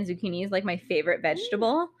zucchini, and zucchini is like my favorite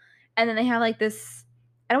vegetable. And then they have like this.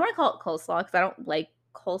 I don't want to call it coleslaw because I don't like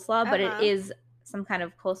coleslaw, but it is some kind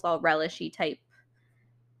of coleslaw relishy type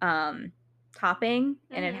topping,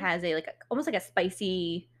 and it has a like almost like a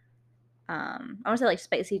spicy. I want to say like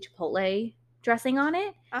spicy chipotle dressing on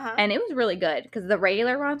it, and it was really good because the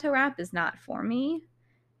regular Ronto wrap is not for me.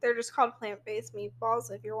 They're just called plant-based meatballs,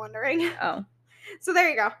 if you're wondering. Oh, so there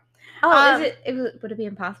you go. Oh, would it be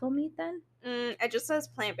Impossible meat then? It just says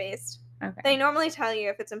plant-based. Okay. They normally tell you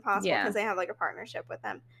if it's Impossible because they have like a partnership with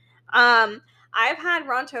them. I've had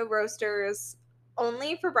Ronto roasters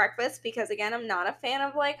only for breakfast because again I'm not a fan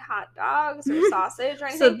of like hot dogs or sausage or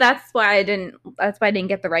anything. So that's why I didn't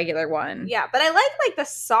get the regular one. Yeah, but I like the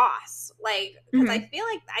sauce, like because I feel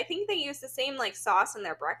like I think they use the same like sauce in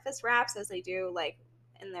their breakfast wraps as they do like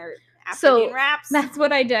in their afternoon wraps. That's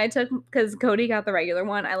what I did. I took because Cody got the regular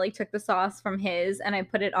one. I like took the sauce from his and I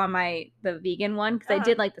put it on the vegan one because I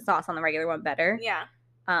did like the sauce on the regular one better. Yeah.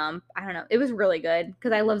 I don't know. It was really good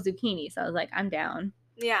because I love zucchini, so I was like, I'm down.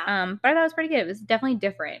 Yeah. But I thought it was pretty good. It was definitely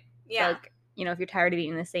different. Yeah. So, like, if you're tired of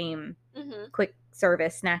eating the same quick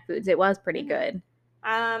service snack foods, it was pretty good.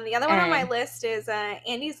 The other one on my list is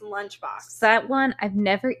Andy's Lunchbox. That one I've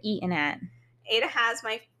never eaten at. It has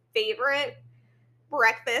my favorite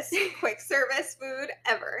breakfast quick service food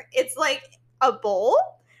ever. It's like a bowl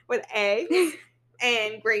with eggs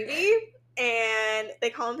and gravy, and they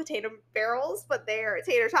call them potato barrels, but they are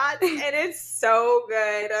tater tots, and it's so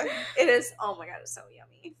good. It is, oh my god, it's so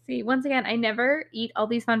yummy. See, once again, I never eat all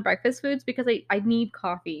these fun breakfast foods because I need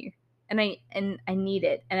coffee, and I need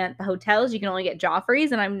it. And at the hotels, you can only get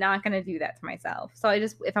Joffrey's, and I'm not going to do that to myself. So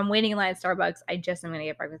if I'm waiting in line at Starbucks, I just am going to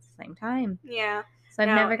get breakfast at the same time. Yeah. So I've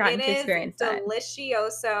never gotten to experience that.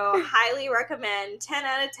 Delicioso. Highly recommend. 10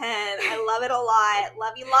 out of 10. I love it a lot.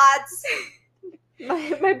 Love you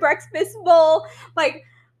lots. My breakfast bowl. Like,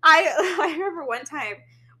 I remember one time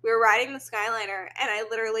we were riding the Skyliner and I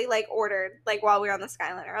literally like ordered like while we were on the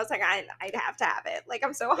Skyliner. I was like, I'd have to have it. Like,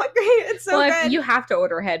 I'm so hungry. It's so good. You have to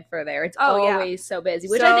order ahead for there. It's always so busy,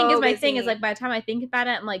 which I think is my thing is like by the time I think about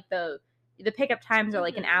it, I'm like the pickup times are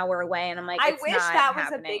like an hour away, and I'm like, I wish that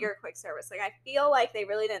was a bigger quick service. Like, I feel like they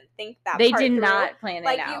really didn't think that they did not plan it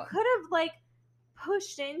out. Like, you could have like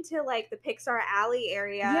pushed into like the Pixar Alley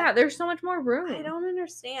area. Yeah, there's so much more room. I don't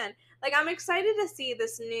understand. Like, I'm excited to see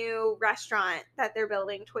this new restaurant that they're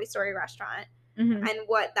building, Toy Story restaurant, and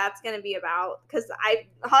what that's going to be about. Because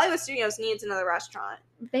Hollywood Studios needs another restaurant.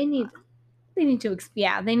 They need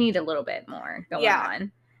a little bit more going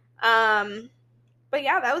on. But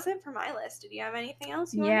yeah, that was it for my list. Did you have anything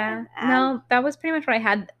else you wanted to add? No, that was pretty much what I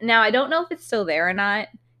had. Now, I don't know if it's still there or not,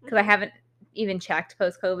 because I haven't even checked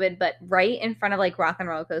post-COVID, but right in front of like Rock and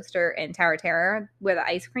Roller Coaster and Tower Terror, where the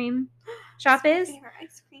ice cream shop is,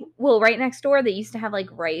 ice cream. Well, right next door, they used to have like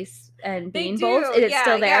rice and bean bowls. Is it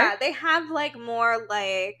still there? Yeah, they have like more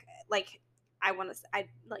like I want to say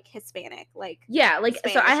like Hispanic, like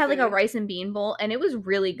Spanish so I had like a food. rice and bean bowl, and it was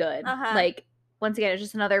really good. Like, once again, it's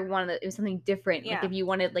just another one that it was something different. Like, if you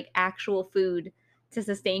wanted like actual food to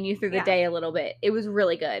sustain you through the day a little bit, it was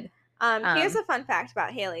really good. Here's a fun fact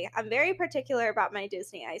about Haley. I'm very particular about my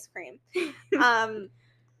Disney ice cream.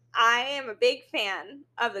 I am a big fan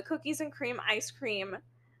of the cookies and cream ice cream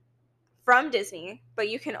from Disney, but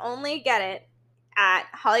you can only get it at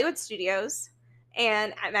Hollywood Studios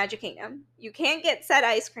and at Magic Kingdom. You can't get said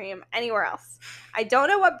ice cream anywhere else. I don't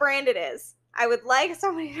know what brand it is. I would like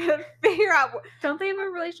somebody to figure out. Don't they have a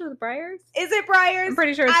relation with Breyers? Is it Breyers? I'm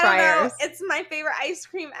pretty sure it's I don't Breyers. know. It's my favorite ice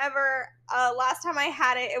cream ever. Last time I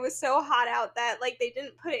had it, it was so hot out that like they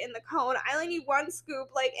didn't put it in the cone. I only need one scoop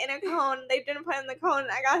like in a cone. They didn't put it in the cone,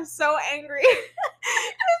 and I got so angry because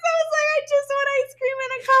I was like, I just want ice cream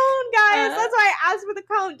in a cone, guys. That's why I asked for the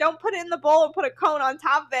cone. Don't put it in the bowl and put a cone on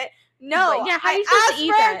top of it. No, yeah, I asked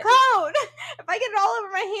for a cone. If I get it all over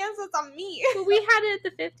my hands, that's on me. Well, we had it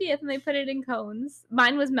at the 50th, and they put it in cones.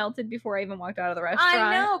 Mine was melted before I even walked out of the restaurant.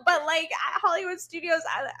 I know, but like at Hollywood Studios,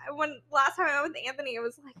 when last time I went with Anthony, it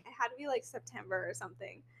was like it had to be like September or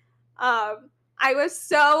something. I was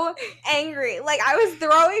so angry, like I was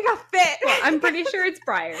throwing a fit. Well, I'm pretty sure it's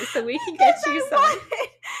Breyers, so we can get you some.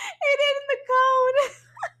 It in the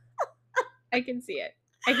cone. I can see it.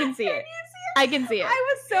 I can see it. I can see it.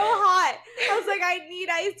 I was so hot. I was like, I need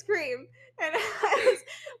ice cream. And I was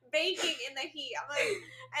baking in the heat. I'm like,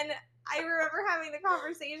 and I remember having the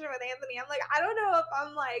conversation with Anthony. I'm like, I don't know if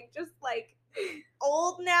I'm like, just like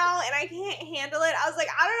old now and I can't handle it. I was like,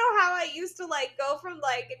 I don't know how I used to like go from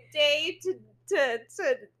like day to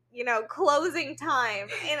you know, closing time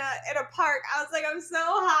in a park. I was like, I'm so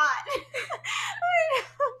hot.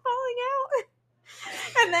 I'm falling out.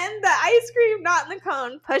 And then the ice cream not in the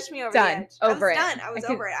cone pushed me over the edge. I was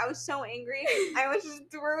over it. I was so angry. I just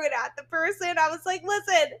threw it at the person. I was like,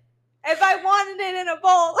 listen, if I wanted it in a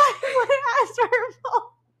bowl, I would have asked for a bowl.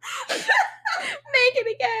 Make it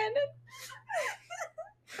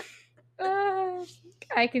again.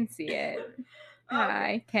 I can see it.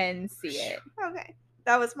 I can see it. Okay.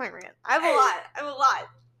 That was my rant. I have a lot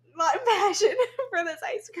of passion for this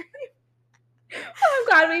ice cream. Oh,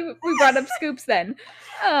 I'm glad we brought up scoops then.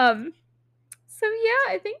 So yeah,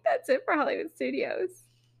 I think that's it for Hollywood Studios.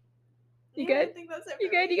 You good? I think that's it. You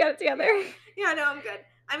good? You got it together? Yeah, no, I'm good.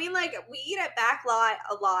 I mean, like we eat at Backlot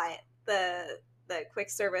a lot. The quick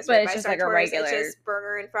service, but it's just like a regular. It's just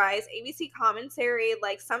burger and fries. ABC Commissary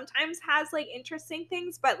like sometimes has like interesting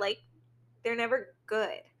things, but like they're never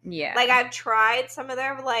good. Yeah. Like I've tried some of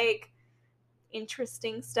their like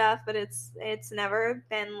interesting stuff, but it's never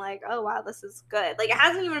been like, oh wow, this is good. Like it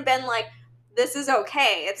hasn't even been like this is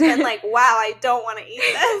okay. It's been like, wow, I don't want to eat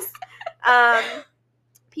this.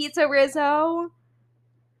 Pizza Rizzo,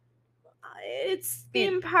 it's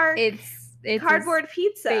theme park, it's cardboard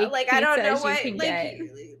pizza. Like I don't know what like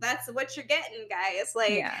that's what you're getting, guys.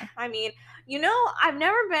 Like yeah. I mean, you know, I've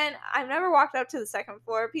never walked up to the second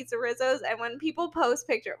floor of Pizza Rizzo's, and when people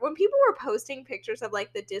were posting pictures of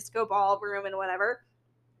like the disco ballroom and whatever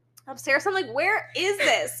upstairs, I'm like, where is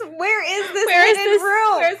this? Where is this hidden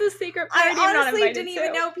room? Where's the secret party? I honestly didn't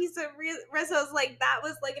even know Pizza Rizzo's like that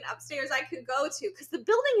was like an upstairs I could go to because the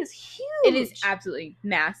building is huge. It is absolutely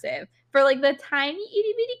massive for like the tiny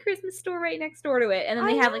itty bitty Christmas store right next door to it, and then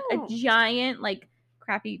they have like a giant like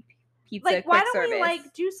crappy pizza. Like, why don't service. We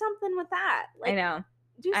like do something with that? Like, I know.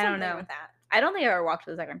 Do something with that. I don't think I ever walked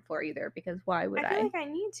to the second floor either because why would I? I feel like I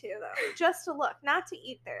need to though, just to look, not to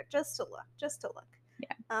eat there, just to look.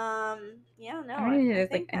 Yeah. Yeah. No. I don't think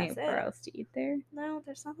there's like anywhere else to eat there. No,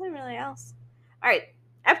 there's nothing really else. All right,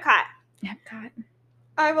 Epcot.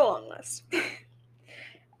 I have a long list.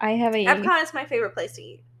 Epcot is my favorite place to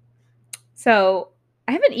eat. So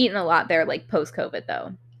I haven't eaten a lot there, like post-COVID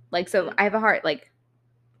though. Like, so I have a heart. Like,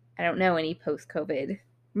 I don't know any post-COVID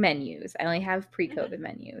menus. I only have pre-COVID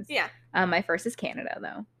menus. Yeah. My first is Canada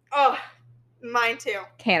though. Oh, mine too.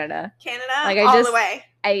 Canada. Like all the way.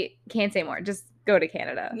 I can't say more. Just go to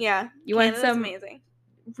Canada. Yeah. You want some amazing,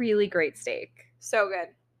 really great steak. So good.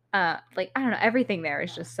 Like I don't know, everything there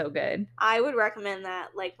is just so good. I would recommend that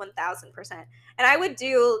like 1000%. And I would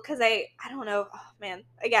do because I don't know. Oh man,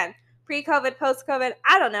 again, pre-COVID, post-COVID.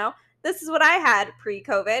 I don't know. This is what I had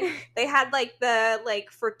pre-COVID. They had like the like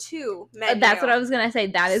for two menu. That's what I was gonna say.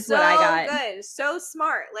 That is what I got. So good, so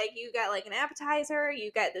smart. Like you got like an appetizer,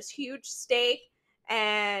 you got this huge steak,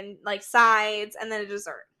 and like sides, and then a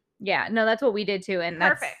dessert. Yeah, no, that's what we did too, and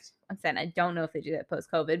perfect. That's, I'm saying I don't know if they do that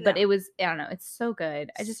post-COVID, but it was. I don't know. It's so good.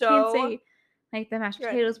 I just can't say like the mashed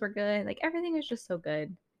potatoes were good. Like everything is just so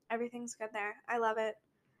good. Everything's good there. I love it.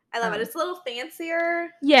 It's a little fancier.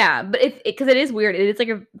 Yeah, but because it is weird. It is like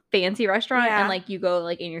a fancy restaurant, and like you go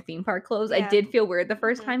like in your theme park clothes. Yeah. I did feel weird the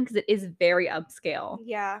first time because it is very upscale.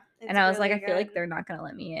 Yeah, and I was really like, I feel like they're not gonna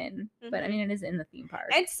let me in. But I mean, it is in the theme park.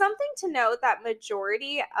 It's something to note that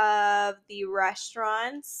majority of the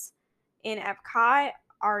restaurants in Epcot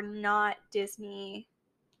are not Disney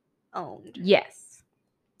owned. Yes,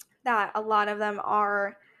 that a lot of them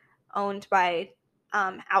are owned by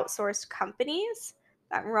outsourced companies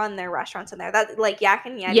that run their restaurants in there. That like Yak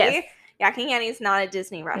and Yeti. Yes. Yak and Yeti is not a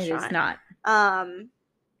Disney restaurant. It is not.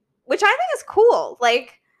 which I think is cool.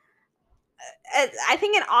 Like, I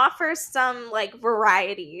think it offers some like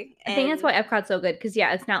variety. I think that's why Epcot's so good because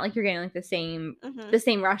it's not like you're getting like the same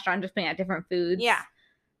restaurant just putting out different foods. Yeah.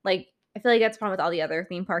 Like I feel like that's the problem with all the other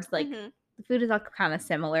theme parks. Like the food is all kind of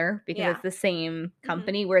similar because it's the same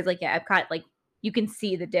company. Whereas like Epcot, like you can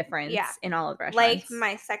see the difference in all of the restaurants. Like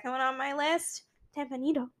my second one on my list,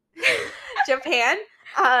 Tampanito, Japan.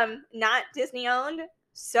 Not Disney owned.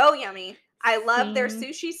 So yummy. I love their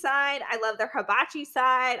sushi side. I love their hibachi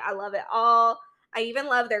side. I love it all. I even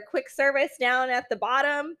love their quick service down at the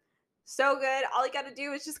bottom. So good. All you got to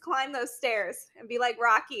do is just climb those stairs and be like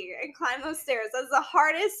Rocky and climb those stairs. That's the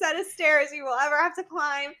hardest set of stairs you will ever have to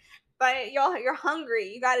climb. But you're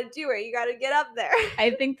hungry. You got to do it. You got to get up there. I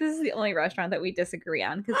think this is the only restaurant that we disagree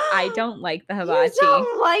on because I don't like the hibachi. You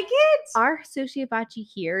don't like it? Our sushi hibachi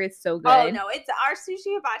here is so good. Oh no, it's our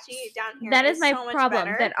sushi hibachi down here. That is my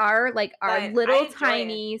problem. That our little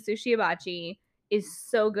tiny sushi hibachi is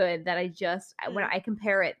so good that I just when I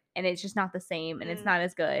compare it and it's just not the same and it's not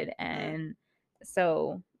as good and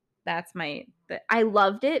so that's I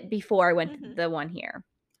loved it before I went to the one here.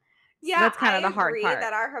 Yeah, so that's kind of the hard part.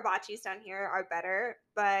 That our hibachis down here are better,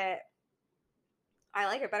 but I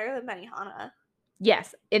like it better than Benihana.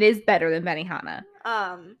 Yes, it is better than Benihana.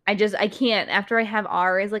 I can't. After I have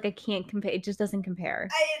ours, like I can't compare. It just doesn't compare.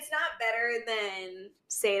 It's not better than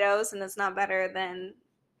Sato's, and it's not better than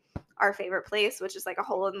our favorite place, which is like a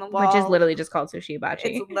hole in the wall, which is literally just called Sushi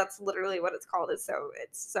Hibachi. That's literally what it's called. It's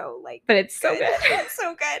so like, but it's so good. It's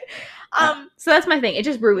so good. So that's my thing. It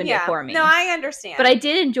just ruined it for me. No, I understand. But I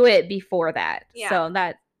did enjoy it before that. Yeah. So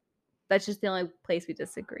that's just the only place we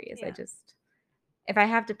disagree. Is I just, if I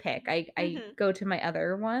have to pick, I go to my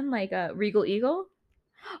other one, like Regal Eagle.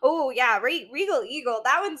 Oh yeah, Regal Eagle.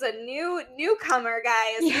 That one's a newcomer,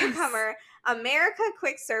 guys. Yes. Newcomer. America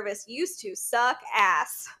quick service used to suck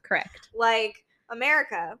ass. Correct. Like,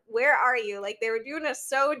 America, where are you? Like, they were doing us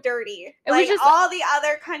so dirty. Like, all the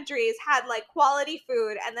other countries had like quality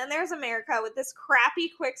food, and then there's America with this crappy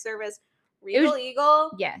quick service. Regal Eagle.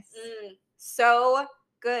 Yes. So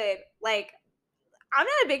good. Like, I'm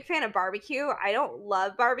not a big fan of barbecue. I don't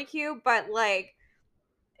love barbecue, but like,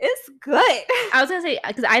 it's good. I was gonna say,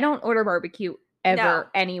 because I don't order barbecue ever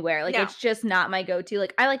anywhere. Like, it's just not my go-to.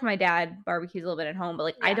 Like, I like my dad barbecues a little bit at home, but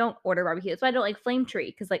like I don't order barbecue. That's why I don't like Flame Tree,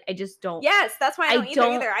 because like I just don't. Yes, that's why I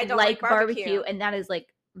don't either. I don't like barbecue, and that is like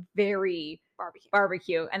very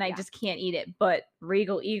barbecue, and I just can't eat it. But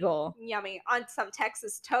Regal Eagle, yummy on some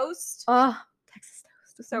Texas toast. Oh, Texas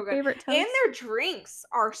toast. So good. Favorite toast. And their drinks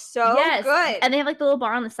are so good. And they have like the little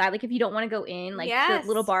bar on the side. Like if you don't want to go in, like the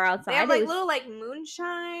little bar outside. They have like little like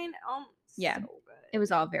moonshine. Oh, yeah. So good. It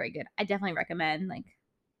was all very good. I definitely recommend. Like,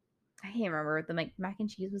 I can't remember. The like mac and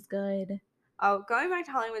cheese was good. Oh, going back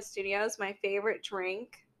to Hollywood Studios, my favorite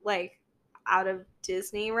drink, like out of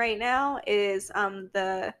Disney right now, is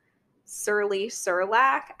the Surly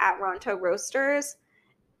Surlac at Ronto Roasters.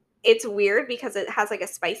 It's weird because it has like a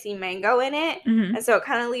spicy mango in it. And so it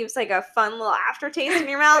kind of leaves like a fun little aftertaste in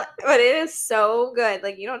your mouth, but it is so good.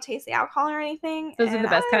 Like, you don't taste the alcohol or anything. Those are the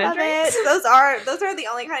best kind of drinks. Those are the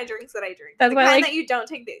only kind of drinks that I drink. That's why kind that you don't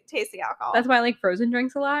taste the alcohol. That's why I like frozen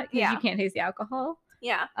drinks a lot, because you can't taste the alcohol.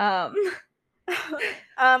 Yeah.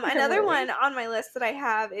 Another one on my list that I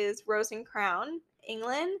have is Rose and Crown,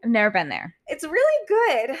 England. I've never been there. It's really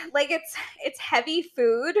good. Like, it's heavy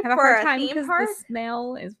food I have for a hard time theme park. The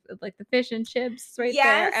smell is like the fish and chips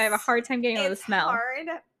there. And I have a hard time getting over the smell. It's hard,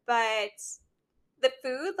 but the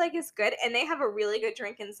food like is good, and they have a really good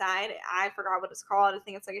drink inside. I forgot what it's called. I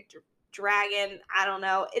think it's like a dragon. I don't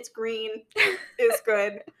know. It's green. It's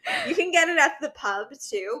good. You can get it at the pub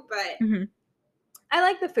too, but I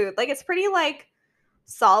like the food. Like, it's pretty like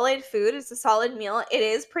solid food. It's a solid meal. It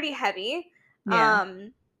is pretty heavy. Yeah.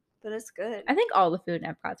 But it's good. I think all the food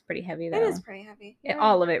in Epcot's pretty heavy though. It is pretty heavy.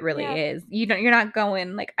 All of it really is. You're not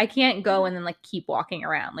going like, I can't go and then like keep walking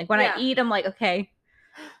around. Like when I eat, I'm like, okay,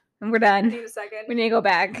 and we're done. I need a second. We need to go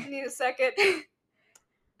back. I need a second.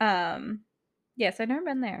 Yes, I've never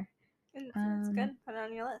been there. It's good. Put it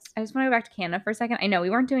on your list. I just want to go back to Canada for a second. I know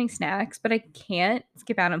we weren't doing snacks, but I can't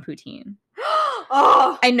skip out on poutine.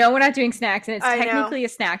 Oh, I know we're not doing snacks, and it's technically a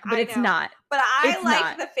snack, but it's not. But I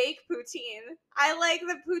like the fake poutine. I like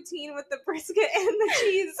the poutine with the brisket and the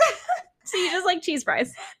cheese. So you just like cheese fries?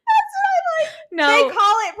 That's what I like. No, they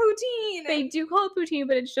call it poutine. They do call it poutine,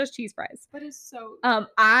 but it's just cheese fries. But it's so good.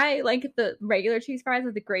 I like the regular cheese fries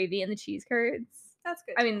with the gravy and the cheese curds. That's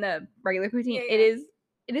good. I mean the regular poutine. Yeah.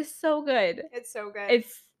 It is so good. It's so good.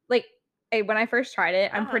 It's like when I first tried it,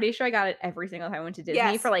 I'm pretty sure I got it every single time I went to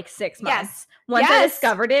Disney for like 6 months. Yes. Once I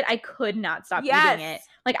discovered it, I could not stop eating it.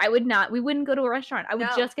 Like we wouldn't go to a restaurant. I would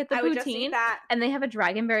just get the poutine, and they have a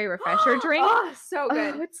dragonberry refresher drink. Oh, so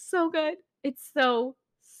good. Oh, it's so good. It's so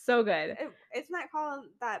good. Isn't that called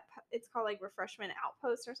that? It's called like Refreshment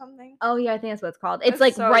Outpost or something. Oh yeah, I think that's what it's called. It's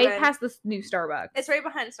like so right past the new Starbucks. It's right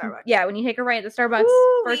behind Starbucks. Yeah, when you take a right at the Starbucks,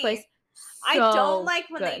 first place. I don't like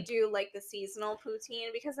when they do like the seasonal poutine,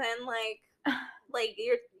 because then like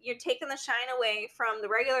you're taking the shine away from the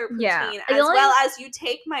regular poutine, as well as you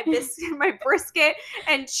take my brisket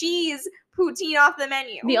and cheese poutine off the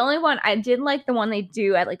menu. The only one I did like, the one they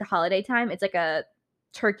do at like the holiday time. It's like a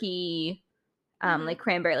turkey, like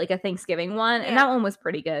cranberry, like a Thanksgiving one, and that one was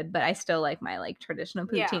pretty good. But I still like my like traditional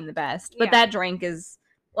poutine the best. But that drink is,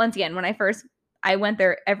 once again, when I went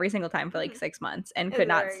there every single time for like 6 months and could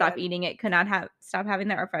not stop eating it. Could not stop having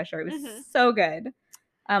that refresher. It was so good.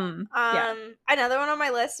 Another one on my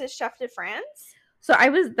list is Chef de France. So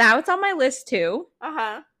that's on my list too.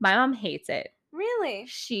 My mom hates it. Really?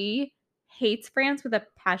 She hates France with a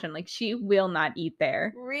passion. Like, she will not eat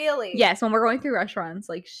there. Really? Yes, when we're going through restaurants,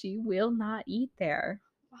 like, she will not eat there.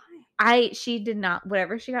 Why? She did not,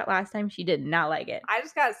 whatever she got last time, she did not like it. I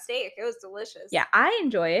just got a steak. It was delicious. Yeah, I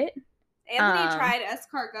enjoy it. Anthony tried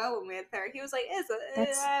escargot when we went there. He was like,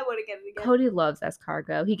 I want to get it again. Cody loves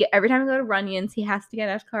escargot. Every time we go to Runyon's, he has to get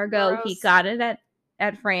escargot. Gross. He got it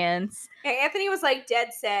at France. Yeah, Anthony was like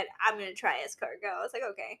dead set, I'm going to try escargot. I was like,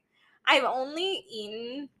 okay. I've only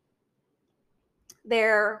eaten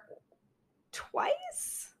there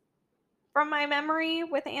twice from my memory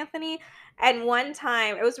with Anthony. And one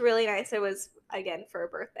time, it was really nice. It was, again, for a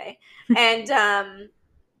birthday. And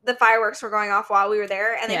the fireworks were going off while we were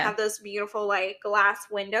there. And they have those beautiful, like, glass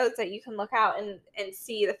windows that you can look out and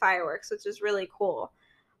see the fireworks, which is really cool.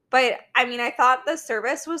 But, I mean, I thought the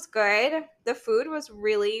service was good. The food was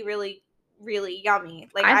really, really, really yummy.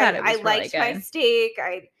 Like, I liked my steak.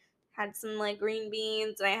 I had some, like, green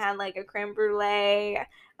beans, and I had, like, a creme brulee.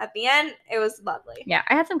 At the end, it was lovely. Yeah,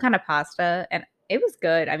 I had some kind of pasta, and it was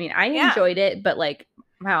good. I mean, I enjoyed it, but, like,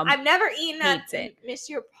 wow. I've never eaten at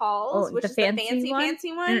Monsieur Paul's, which is the fancy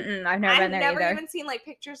one. I've never been there either. I've never even seen, like,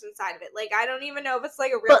 pictures inside of it. Like, I don't even know if it's,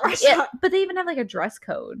 like, a real restaurant. But they even have, like, a dress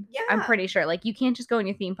code. Yeah. I'm pretty sure. Like, you can't just go in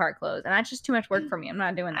your theme park clothes, and that's just too much work for me. I'm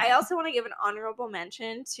not doing that. I also want to give an honorable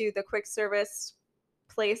mention to the quick service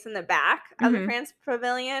place in the back of the France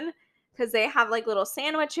Pavilion, because they have, like, little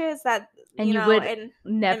sandwiches that, you would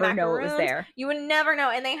never know it was there. You would never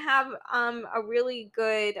know. And they have a really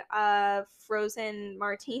good frozen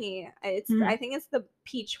martini. I think it's the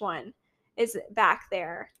peach one is back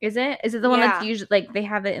there. Is it? Is it the one that's usually, like, they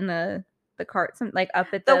have it in the carts, like, up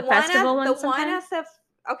at the festival one sometimes?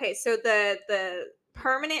 Okay, so the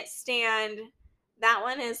permanent stand, that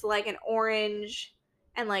one is like an orange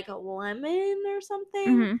and like a lemon or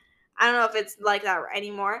something. I don't know if it's like that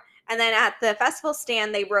anymore. And then at the festival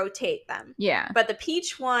stand, they rotate them. Yeah. But the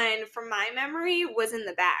peach one, from my memory, was in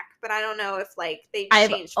the back. But I don't know if, like, they changed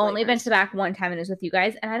flavors. I've only been to the back one time, and it was with you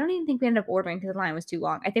guys. And I don't even think we ended up ordering because the line was too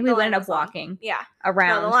long. I think we ended up walking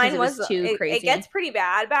around because it was too crazy. It gets pretty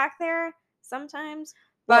bad back there sometimes.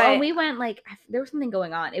 Well, we went, like, there was something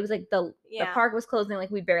going on. It was like the park was closing,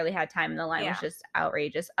 like, we barely had time, and the line was just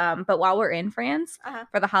outrageous. But while we're in France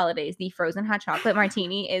for the holidays, the frozen hot chocolate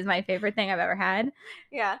martini is my favorite thing I've ever had.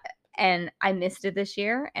 Yeah. And I missed it this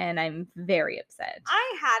year, and I'm very upset.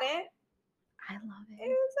 I had it. I love it. It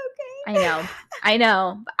was okay. I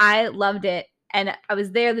know. I loved it. And I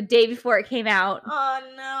was there the day before it came out. Oh,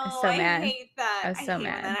 no. I was so mad. I hate that. I was so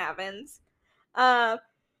mad when that happens.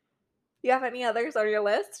 You have any others on your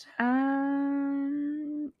list?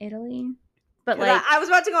 Italy. But, like, I was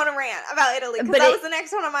about to go on a rant about Italy, because that was the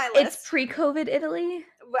next one on my list. It's pre-COVID Italy.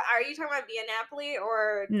 Are you talking about Via Napoli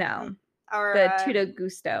or no? Or the Tutto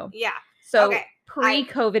Gusto. Yeah. So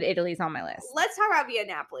pre-COVID Italy's on my list. Let's talk about Via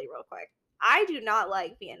Napoli real quick. I do not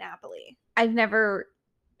like Via Napoli. I've never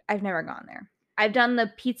gone there. I've done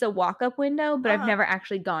the pizza walk-up window, but I've never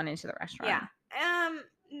actually gone into the restaurant. Yeah.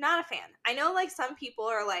 Not a fan. I know, like, some people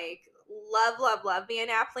are like love Via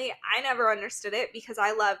Napoli. I never understood it because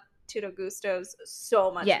I love Tutto Gustos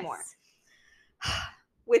so much more.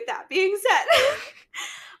 With that being said,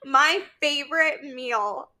 my favorite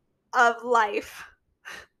meal of life,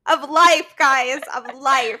 guys,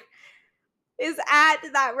 is at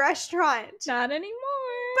that restaurant. Not anymore.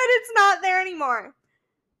 But it's not there anymore.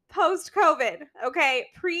 Post-COVID, okay?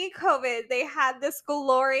 Pre-COVID, they had this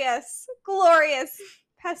glorious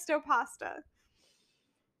pesto pasta.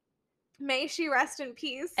 May she rest in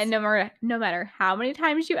peace. And no matter how many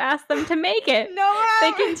times you ask them to make it,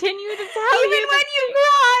 they continue to tell you. Even when you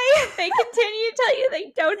cry. They continue to tell you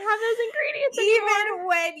they don't have those ingredients anymore. Even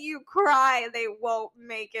when you cry, they won't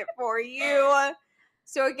make it for you.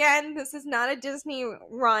 So again, this is not a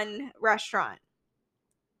Disney-run restaurant.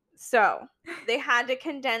 So they had to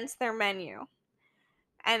condense their menu.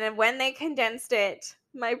 And then when they condensed it,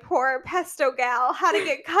 my poor pesto gal had to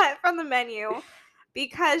get cut from the menu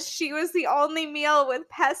because she was the only meal with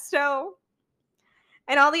pesto.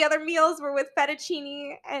 And all the other meals were with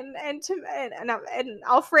fettuccine and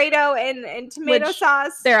Alfredo and tomato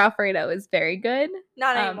sauce. Their Alfredo is very good.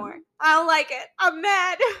 Not anymore. I don't like it. I'm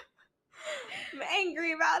mad. I'm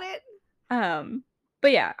angry about it.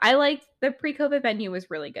 But yeah, I liked the pre-COVID menu was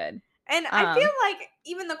really good. And I feel like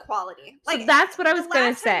even the quality. Like, so that's what I was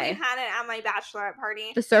going to say. We had it at my bachelorette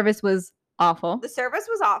party. The service was awful. The service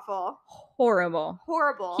was awful. Horrible.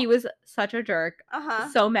 He was such a jerk.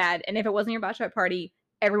 So mad. And if it wasn't your bachelorette party,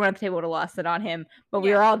 everyone at the table would have lost it on him. But we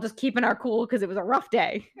were all just keeping our cool because it was a rough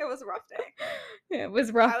day. It was a rough day. It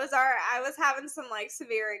was rough. I was having some like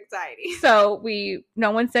severe anxiety. So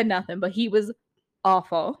no one said nothing, but he was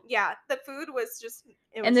awful. Yeah, the food was just...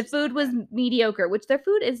 the food was mediocre, which their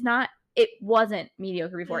food is not... It wasn't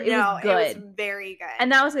mediocre before. It was good. It was very good.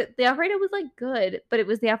 And that was it. The Alfredo was like good, but it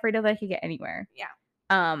was the Alfredo that I could get anywhere. Yeah.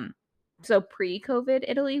 So pre-COVID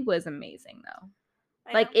Italy was amazing though.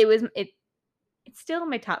 Like it's still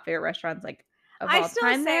my top favorite restaurants like of all time there.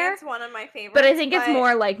 I still say it's one of my favorites. But I think it's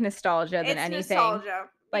more like nostalgia than anything. Nostalgia.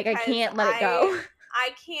 Like I can't let it go. I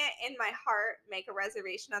can't in my heart make a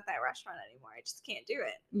reservation at that restaurant anymore. I just can't do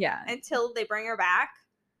it. Yeah. Until they bring her back,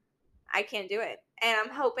 I can't do it. And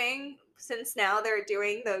I'm hoping, since now they're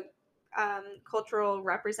doing the cultural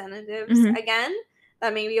representatives again,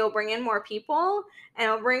 that maybe it'll bring in more people and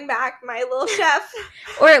I'll bring back my little chef.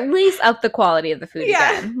 Or at least up the quality of the food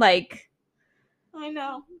again. Like, I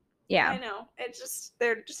know. Yeah. I know.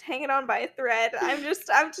 They're just hanging on by a thread. I'm just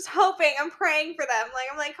hoping, I'm praying for them.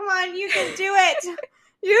 I'm like, come on, you can do it.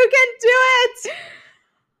 You can do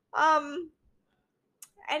it.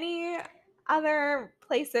 Any other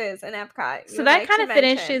places in Epcot? So that kind of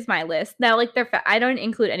finishes my list. Now, like I don't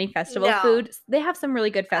include any festival food. They have some really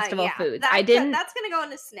good festival foods. That's gonna go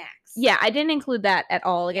into snacks. Yeah, I didn't include that at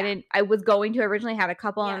all. Like I was going to originally had a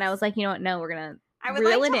couple, and I was like, you know what? No, we're gonna. I would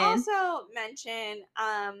like to also mention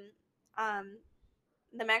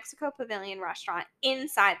the Mexico Pavilion restaurant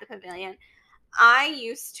inside the pavilion. I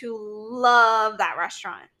used to love that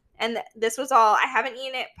restaurant, and this was all. I haven't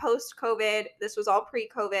eaten it post-COVID. This was all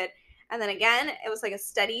pre-COVID. And then again, it was like a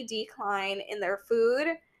steady decline in their food.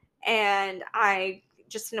 And I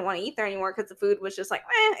just didn't want to eat there anymore because the food was just like,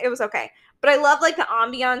 it was okay. But I love like the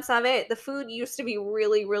ambiance of it. The food used to be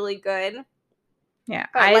really, really good. Yeah.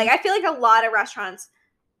 But I feel like a lot of restaurants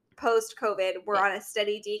post-COVID were on a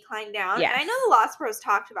steady decline down. Yes. And I know the Lost Bros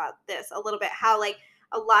talked about this a little bit, how like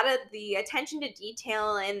a lot of the attention to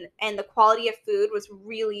detail and the quality of food was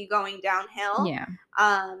really going downhill. Yeah.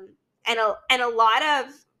 And a lot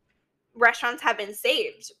of restaurants have been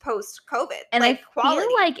saved post-COVID. And like, I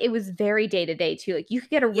feel like it was very day-to-day too. Like you could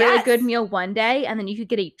get a really good meal one day and then you could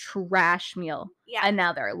get a trash meal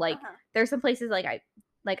another. Like there's some places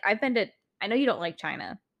I've been to, I know you don't like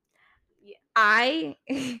China. Yeah. I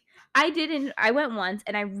went once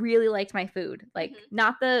and I really liked my food. Like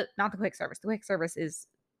not the quick service. The quick service is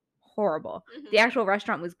horrible. The actual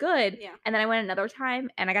restaurant was good. Yeah. And then I went another time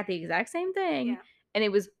and I got the exact same thing and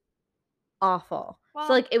it was awful. Well,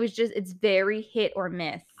 so like it's very hit or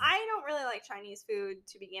miss. I don't really like Chinese food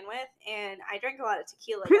to begin with, and I drank a lot of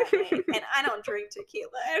tequila that day, and I don't drink tequila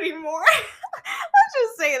anymore. Let's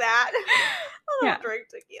just say that. I don't drink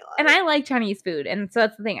tequila. And I like Chinese food, and so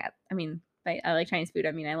that's the thing. I mean, I like Chinese food.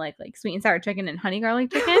 I mean, I like sweet and sour chicken and honey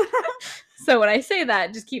garlic chicken. So when I say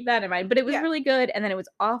that, just keep that in mind. But it was really good, and then it was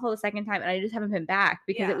awful the second time, and I just haven't been back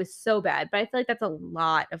because it was so bad. But I feel like that's a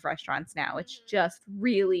lot of restaurants now. It's just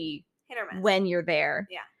really hit or miss when you're there.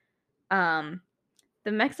 Yeah.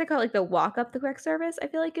 The Mexico, like the walk up the quick service, I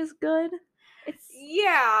feel like is good. It's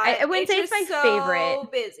I wouldn't say it's my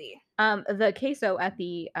favorite. Busy. The queso at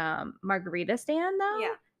the margarita stand though.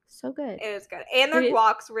 Yeah. So good. It is good. And their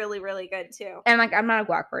guac's really, really good too. And like I'm not a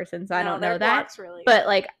guac person, so I don't know that. Guac's really good. But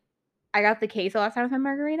like I got the queso last time with my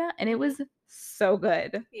margarita and it was so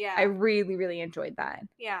good. Yeah. I really, really enjoyed that.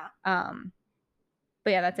 Yeah. But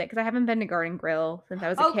yeah, that's it. Because I haven't been to Garden Grill since I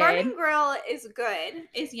was a kid. Garden Grill is good.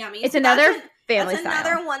 It's yummy. It's another family style. That's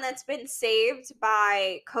another one that's been saved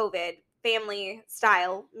by COVID. Family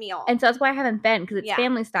style meal. And so that's why I haven't been. Because it's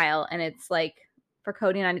family style. And it's like for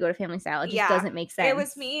Cody and I to go to family style. It just doesn't make sense. It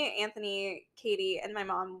was me, Anthony, Katie, and my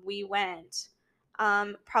mom. We went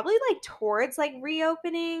probably like towards like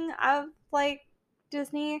reopening of like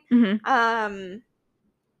Disney.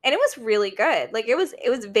 And it was really good. Like it was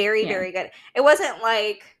very, very good. It wasn't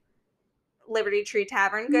like Liberty Tree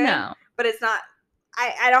Tavern good. No. But it's not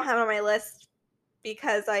I don't have it on my list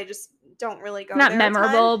because I just don't really go there. Not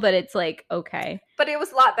memorable, but it's like okay. But it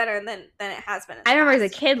was a lot better than it has been. I remember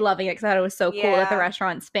as a kid loving it because I thought it was so cool that the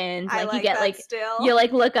restaurant spins. Like you get like still. You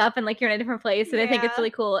like look up and like you're in a different place, and I think it's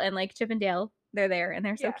really cool. And like Chip and Dale, they're there and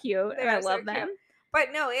they're so cute, and I love them. Cute.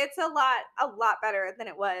 But no, it's a lot better than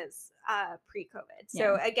it was pre-COVID.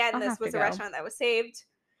 So again, this was a restaurant that was saved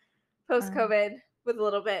post-COVID with a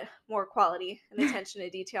little bit more quality and attention to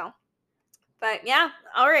detail. But yeah,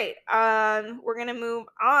 all right. We're gonna move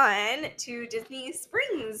on to Disney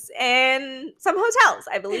Springs and some hotels,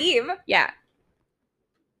 I believe. Yeah.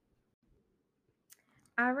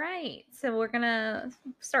 All right. So we're gonna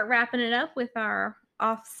start wrapping it up with our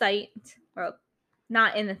off-site, well,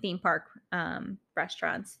 not in the theme park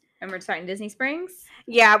restaurants. And we're starting Disney Springs.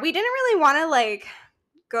 Yeah, we didn't really want to like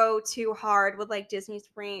go too hard with like Disney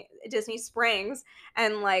Springs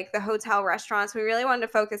and like the hotel restaurants. We really wanted to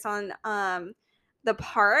focus on the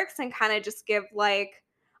parks and kind of just give like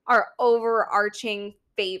our overarching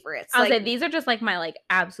favorites. I'll say these are just like my like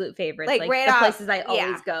absolute favorites, like right the places I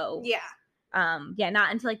always go. Yeah.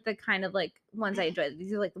 Not into like the kind of like ones I enjoy.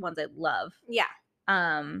 These are like the ones I love. Yeah.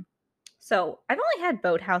 So I've only had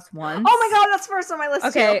Boathouse once. Oh my god, that's first on my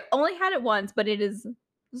list too. Only had it once, but it is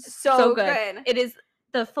so good. It is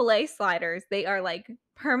the filet sliders. They are like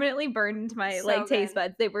permanently burned into my like taste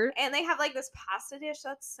buds. And they have like this pasta dish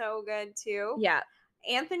that's so good too. Yeah.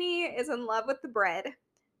 Anthony is in love with the bread.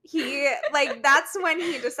 He like that's when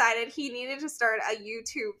he decided he needed to start a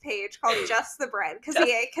YouTube page called Just the Bread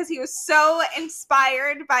because he was so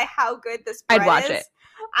inspired by how good this bread is. I'd watch it.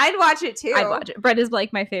 I'd watch it too. I'd watch it. Bread is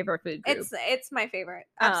like my favorite food group. It's my favorite.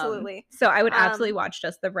 Absolutely. So I would absolutely watch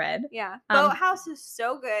Just the Bread. Yeah. Boathouse is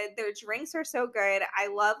so good. Their drinks are so good. I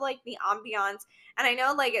love like the ambiance. And I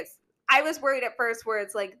know like I was worried at first where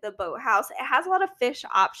it's like the Boathouse. It has a lot of fish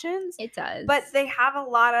options. It does. But they have a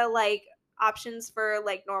lot of like options for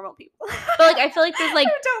like normal people. But like I feel like there's like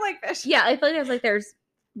who don't like fish. Yeah, I feel like there's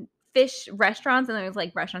fish restaurants and there's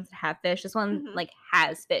like restaurants that have fish. This one like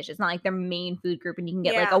has fish. It's not like their main food group and you can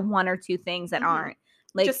get like a one or two things that aren't.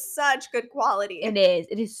 Like just such good quality. It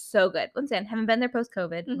is so good. Once again, haven't been there post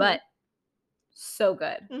COVID, but so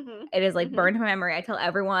good. It is like burned to my memory. I tell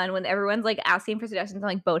everyone when everyone's like asking for suggestions on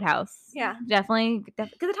like Boathouse. Yeah. Definitely because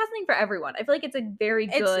it has something for everyone. I feel like it's a very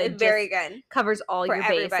good. It's very good. Covers all your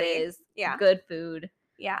everybody. bases. Yeah. Good food.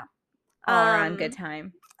 Yeah. All around good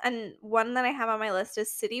time. And one that I have on my list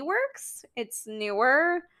is City Works. It's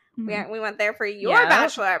newer. We went there for your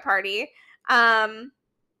bachelorette party. I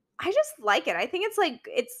just like it. I think it's like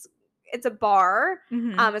it's a bar.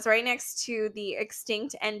 It's right next to the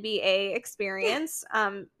extinct NBA Experience.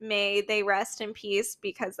 May they rest in peace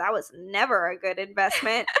because that was never a good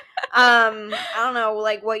investment. I don't know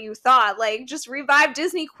like what you thought. Like just revive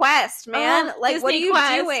Disney Quest, man. Like Disney what are you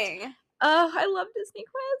Quest. Doing? Oh, I love Disney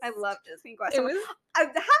Quest. I love Disney Quest. Have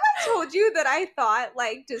I told you that I thought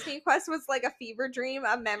like Disney Quest was like a fever dream,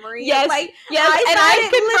 a memory? Yes, like yes.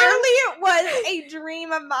 I was a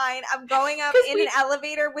dream of mine of going up in an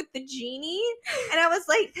elevator with the genie, and I was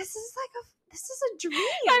like, this is a dream.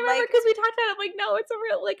 I remember because we talked about it. I'm like, no, it's a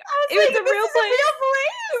real like. It was a real place.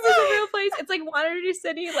 It was a real place. It's like Waterloo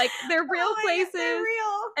City. Like they're real places. They're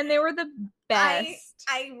real, and they were the best.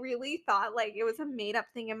 I really thought like it was a made up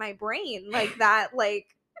thing in my brain, like that, like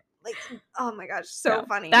oh my gosh, so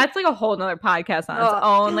funny. That's like a whole nother podcast on its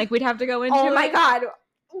own. Like we'd have to go into. Oh my god,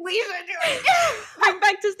 we should do it. Bring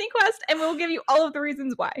back Disney Quest, and we'll give you all of the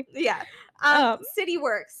reasons why. Yeah. City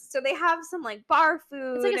Works. So they have some like bar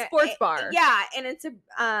food. It's like a sports bar. Yeah, and it's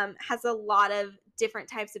has a lot of different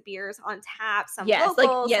types of beers on tap. Some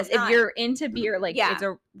locals, like if you're into beer, like it's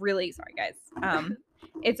a really sorry guys.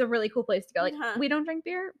 It's a really cool place to go. Like we don't drink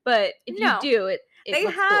beer, but if you do, they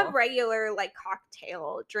have cool. regular like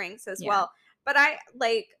cocktail drinks as well. But I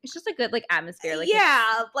like it's just a good like atmosphere. Like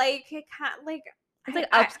like it kind like it's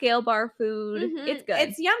like upscale bar food. It's good.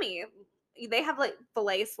 It's yummy. They have like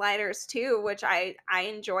filet sliders too, which I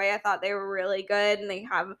enjoy. I thought they were really good, and they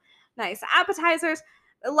have nice appetizers.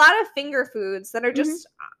 A lot of finger foods that are just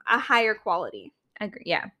a higher quality. I agree.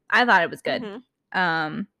 Yeah, I thought it was good.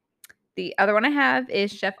 The other one I have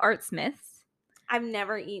is Chef Art Smith's. I've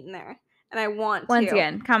never eaten there, and I want to. Once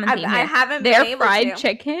again, common theme here. I haven't Their been able fried to.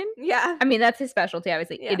 chicken. Yeah. I mean, that's his specialty,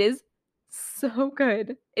 obviously. Yeah. It is So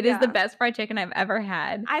good. It is the best fried chicken I've ever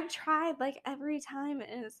had. I've tried like every time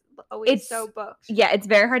and it's always so booked. Yeah, it's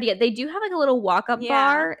very hard to get. They do have like a little walk-up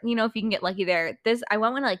bar, you know, if you can get lucky there. I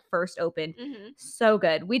went when it like first opened. So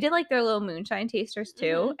good. We did like their little moonshine tasters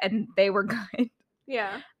too, and they were good.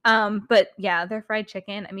 Yeah. But yeah, their fried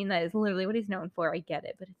chicken, I mean, that is literally what he's known for. I get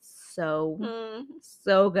it, but it's so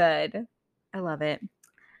good. I love it.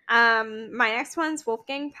 My next one's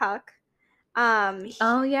Wolfgang Puck.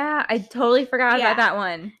 Oh yeah, I totally forgot about that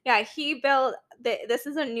one. Yeah, he built this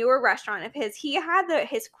is a newer restaurant of his. He had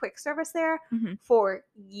his quick service there for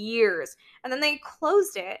years, and then they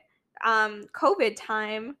closed it COVID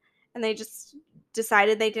time, and they just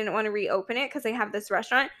decided they didn't want to reopen it because they have this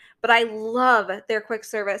restaurant. But I love their quick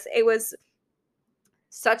service. It was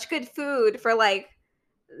such good food for like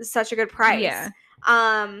such a good price. Yeah.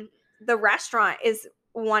 The restaurant is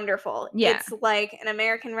wonderful. Yeah. It's like an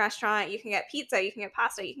American restaurant. You can get pizza, you can get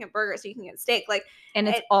pasta, you can get burgers, you can get steak. Like, and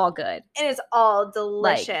it's all good. And it's all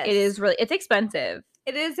delicious. Like, it is really, it's expensive.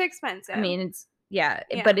 It is expensive. I mean, it's,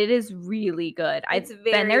 but it is really good. I've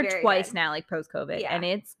been there twice now, like post-COVID, and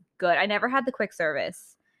it's good. I never had the quick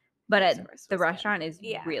service, but the restaurant is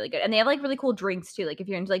really good. And they have like really cool drinks too. Like if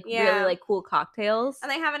you're into like really like cool cocktails. And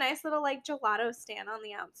they have a nice little like gelato stand on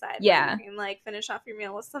the outside. Yeah. You can like finish off your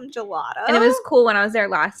meal with some gelato. And it was cool when I was there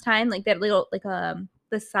last time. Like that little like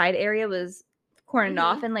the side area was cordoned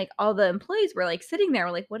off, and like all the employees were like sitting there,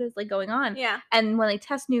 like, what is like going on? Yeah. And when they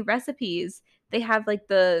test new recipes, they have like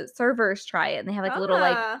the servers try it, and they have like a little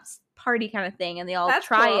like party kind of thing, and they all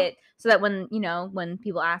try it so that when when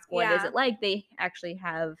people ask what is it like, they actually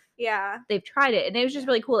have they've tried it. And it was just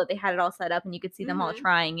really cool that they had it all set up and you could see them all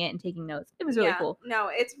trying it and taking notes. It was really cool. No,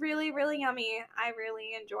 it's really, really yummy. I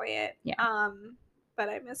really enjoy it. Yeah. But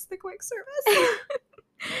I miss the quick service.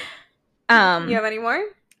 You have any more?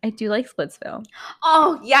 I do like Splitsville.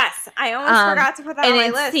 Oh yes, I almost forgot to put that on my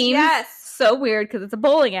list. Yes, so weird because it's a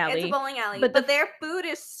bowling alley. It's a bowling alley, but their food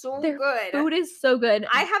is so good. Food is so good.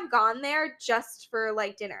 I have gone there just for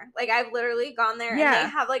like dinner. Like I've literally gone there, and they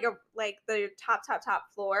have like the top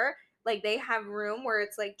floor. Like they have room where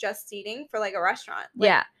it's like just seating for like a restaurant.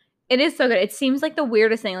 Like, it is so good. It seems like the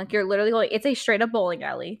weirdest thing. Like you're literally going. It's a straight up bowling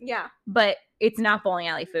alley. Yeah, but it's not bowling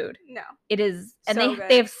alley food. No, it is, and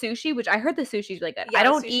they have sushi, which I heard the sushi is really good. I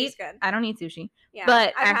don't eat sushi. Yeah,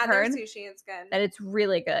 but I've heard their sushi. It's good. That it's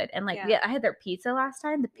really good, and like I had their pizza last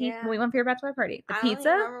time. When we went for your bachelor party, the pizza.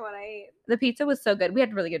 I don't remember what I ate. The pizza was so good. We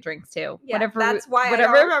had really good drinks too. Yeah, that's why I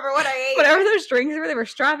don't remember what I ate. Whatever those drinks were, they were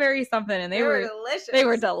strawberry something, and they were delicious. They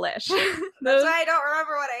were delicious. That's why I don't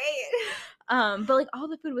remember what I ate. But like all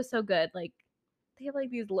the food was so good. Like they have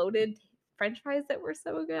like these loaded French fries that were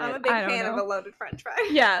so good. I'm a big fan of a loaded French fry.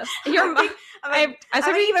 Yeah. I'm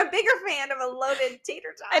an even bigger fan of a loaded tater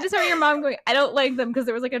tot. I just heard your mom going, I don't like them because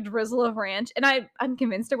there was like a drizzle of ranch. And I'm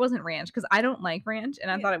convinced it wasn't ranch because I don't like ranch. And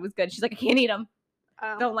I thought it was good. She's like, I can't eat them.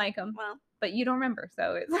 Don't like them. Well. But you don't remember.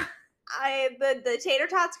 So it's... the tater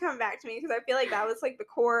tots come back to me because I feel like that was like the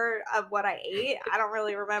core of what I ate. I don't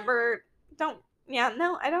really remember. I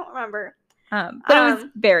don't remember. But it was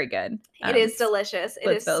very good. It is delicious. It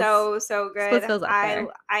is so good.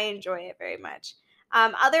 I enjoy it very much.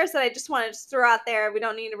 Others that I just wanted to throw out there, we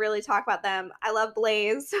don't need to really talk about them. I love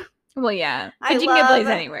Blaze. Well, yeah. But you can get Blaze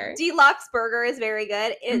anywhere. Deluxe Burger is very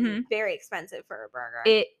good. It's very expensive for a burger.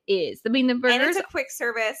 It is. I mean, the burgers... And it's a quick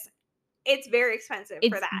service. It's very expensive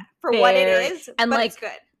for that. For what it is, and but it's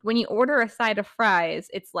good. When you order a side of fries,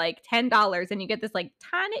 it's like $10, and you get this like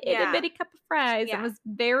tiny itty bitty cup of fries. Yeah. It was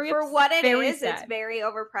for what it is. Sad. It's very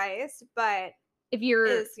overpriced, but if you're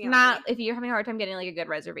having a hard time getting like a good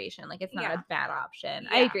reservation, like it's not a bad option.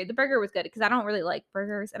 I agree. The burger was good because I don't really like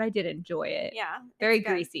burgers, and I did enjoy it. Yeah, very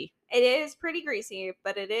greasy. It is pretty greasy,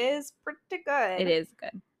 but it is pretty good. It is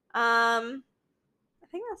good. I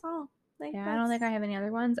think that's all. I don't think I have any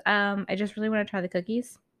other ones. I just really want to try the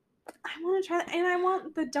cookies. I want to try that, and I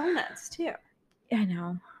want the donuts too. I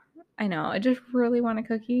know. I just really want a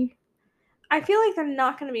cookie. I feel like they're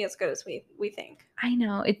not going to be as good as we think. I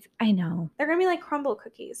know. They're going to be like crumble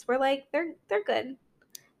cookies. We're like they're good.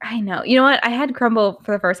 I know. You know what? I had crumble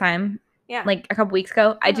for the first time. Yeah. Like a couple weeks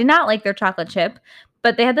ago. I did not like their chocolate chip,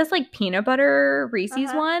 but they had this like peanut butter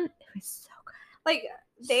Reese's one. It was so good. Like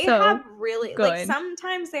they have really good. Like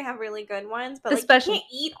sometimes they have really good ones, but like you can't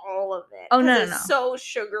eat all of it. Oh no, it's so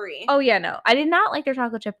sugary. Oh yeah, no. I did not like their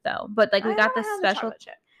chocolate chip though, but like we got this special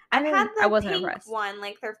chip. I've had the pink one,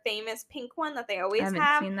 like their famous pink one that they always have. I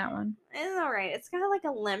haven't seen that one. It's all right. It's got like a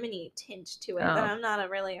lemony tint to it that I'm not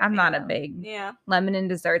a big lemon in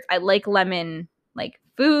desserts. I like lemon like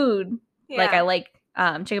food. Yeah. Like I like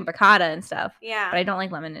chicken piccata and stuff. Yeah. But I don't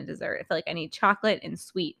like lemon in dessert. I feel like I need chocolate and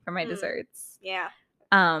sweet for my desserts. Yeah.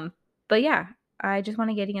 But yeah, I just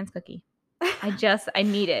want a Gideon's cookie. I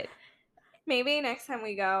need it. Maybe next time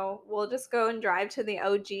we go, we'll just go and drive to the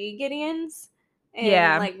OG Gideon's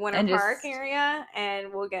in like Winter Park area,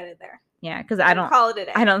 and we'll get it there. Yeah, because I don't call it a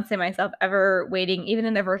day. I don't see myself ever waiting, even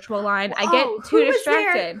in the virtual line. I get too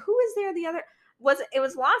distracted. Who was there the other? It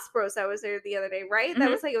was Los Bros that was there the other day, right? That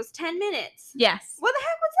was like, it was 10 minutes. Yes. What the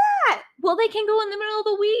heck was that? Well, they can go in the middle of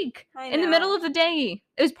the week. In the middle of the day.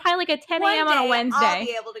 It was probably like at 10 a.m. on a Wednesday. I'll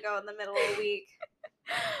be able to go in the middle of the week.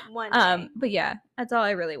 One day. But yeah, that's all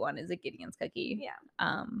I really want is a Gideon's cookie.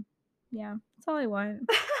 Yeah. Yeah, that's all I want.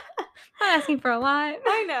 Not asking for a lot.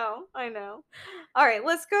 I know. All right,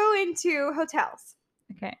 let's go into hotels.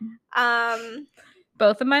 Okay.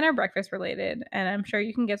 Both of mine are breakfast related, and I'm sure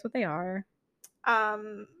you can guess what they are.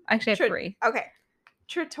 Actually, I have 3. Okay.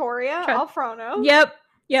 Trattoria Alfrono. Yep.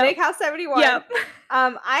 Steakhouse 71. Yep.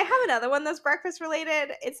 I have another one that's breakfast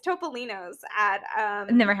related. It's Topolino's at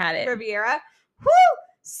I've never had it. Riviera. Woo!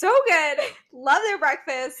 So good. Love their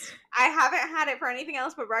breakfast. I haven't had it for anything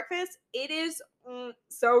else but breakfast. It is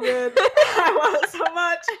so good. I want it so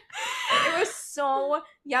much. It was so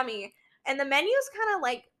yummy. And the menu's kind of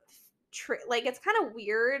like it's kind of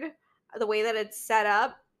weird the way that it's set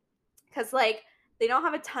up, because like they don't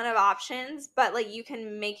have a ton of options, but like you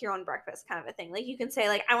can make your own breakfast kind of a thing. Like you can say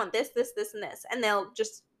like, I want this, this, this, and this, and they'll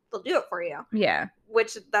do it for you. Yeah.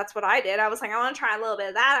 Which that's what I did. I was like, I want to try a little bit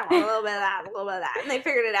of that. I want a little bit of that, a little bit of that. And they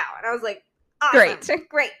figured it out. And I was like, awesome.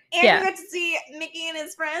 Great. And you got to see Mickey and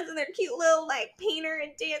his friends and their cute little like painter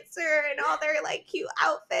and dancer and all their like cute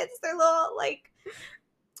outfits. Their little like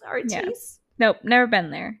artists. Yeah. Nope. Never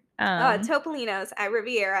been there. Topolino's at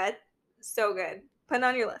Riviera. So good. Put it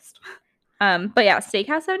on your list. But yeah,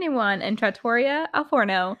 Steakhouse 71 and Trattoria Al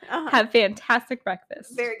Forno have fantastic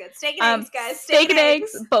breakfast. Very good. Steak and eggs, guys. Steak and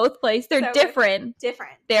eggs, both places. They're so different.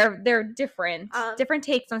 Different. They're different. Different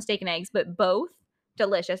takes on steak and eggs, but both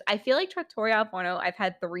delicious. I feel like Trattoria Al Forno, I've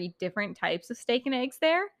had 3 different types of steak and eggs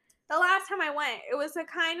there. The last time I went, it was a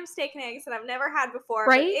kind of steak and eggs that I've never had before.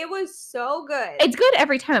 Right? But it was so good. It's good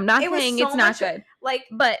every time. I'm not saying it's not good. Like,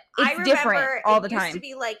 but it's different all the time. It used to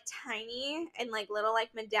be like tiny and like little like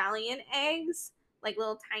medallion eggs, like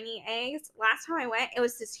little tiny eggs. Last time I went, it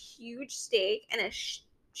was this huge steak and a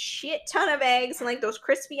shit ton of eggs and like those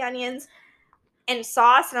crispy onions and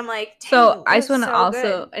sauce. And I'm like, so I just want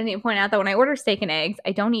to I need to point out that when I order steak and eggs,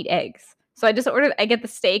 I don't eat eggs. So I get the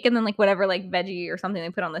steak and then like whatever like veggie or something they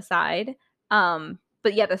put on the side.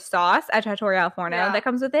 But yeah, the sauce at Trattoria Al Forno that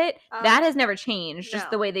comes with it, that has never changed. Just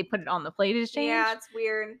the way they put it on the plate has changed. Yeah, it's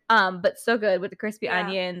weird. But so good with the crispy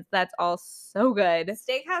onions. That's all so good.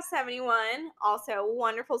 Steakhouse 71, also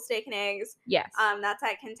wonderful steak and eggs. Yes. That's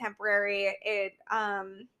at Contemporary.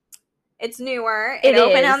 It's newer. It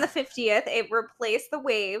opened on the 50th. It replaced the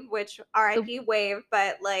Wave, which RIP Wave,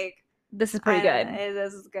 but like this is pretty good.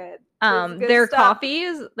 This is good. Their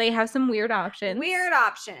coffees, they have some weird options. Weird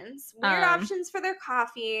options for their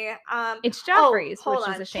coffee. It's Joffrey's, which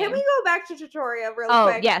is a shame. Can we go back to Trattoria real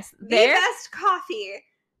quick? Oh, yes. The best coffee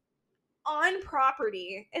on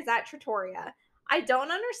property is at Trattoria. I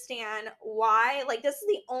don't understand why. Like, this is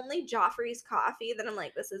the only Joffrey's coffee that I'm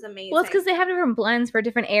like, this is amazing. Well, it's because they have different blends for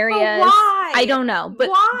different areas. But why? I don't know. But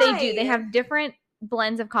they do. They have different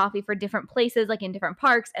blends of coffee for different places, like in different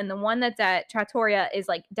parks, and the one that's at Trattoria is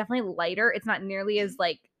like definitely lighter. It's not nearly as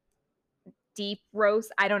like deep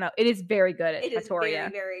roast. I don't know. It is very good at Trattoria. It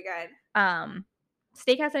is very, very good.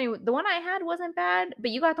 Steakhouse, anyway, the one I had wasn't bad,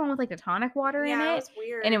 but you got the one with like the tonic water in it. Yeah, it was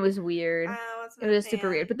weird. And it was weird. It was super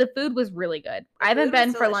weird, but the food was really good. I haven't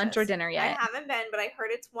been for lunch or dinner yet. I haven't been, but I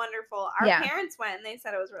heard it's wonderful. Our parents went and they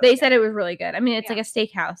said it was really good. They said it was really good. I mean, it's like a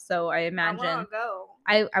steakhouse, so I imagine. I want to go.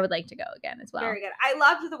 I would like to go again as well. Very good. I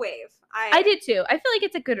loved the Wave. I did too. I feel like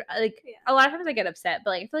it's a good, like, a lot of times I get upset,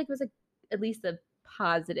 but like I feel like it was at least a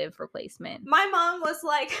positive replacement. My mom was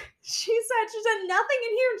like, she said nothing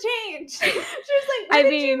in here changed. She was like, what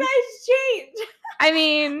did you guys change? I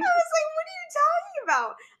mean, I was like, what are you talking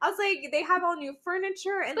about? I was like, they have all new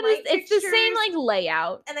furniture and but light it's the same like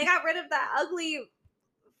layout, and they got rid of that ugly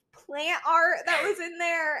plant art that was in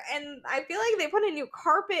there, and I feel like they put a new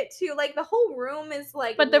carpet too. Like the whole room is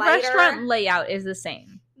like, but the lighter. Restaurant layout is the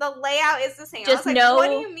same. The layout is the same. Just like, no, what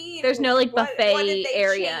do you mean? There's no like buffet what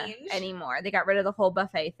area change? Anymore. They got rid of the whole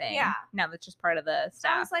buffet thing. Yeah. Now that's just part of the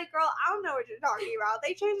staff. I was like, girl, I don't know what you're talking about.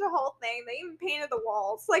 They changed the whole thing. They even painted the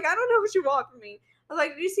walls. Like, I don't know what you want from me. I was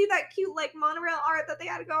like, did you see that cute like monorail art that they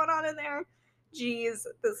had going on in there? Jeez,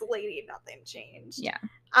 this lady, nothing changed. Yeah.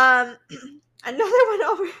 Another one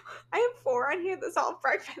over. I have 4 on here that's all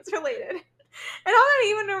breakfast related. And I'm not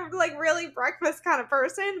even a like really breakfast kind of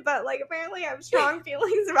person, but like apparently I have strong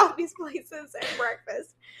feelings about these places and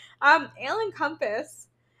breakfast. Ale and Compass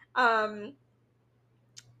at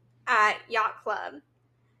Yacht Club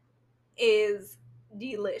is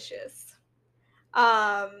delicious.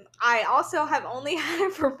 I also have only had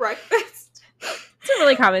it for breakfast. It's a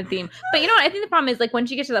really common theme. But you know what? I think the problem is, like,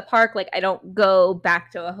 once you get to the park, like, I don't go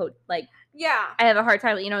back to a hotel. Like, Yeah. I have a hard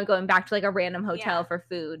time, going back to, like, a random hotel Yeah. for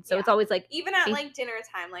food. So it's always, like... Even at, like, dinner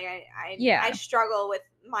time, like, I struggle with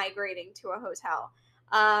migrating to a hotel.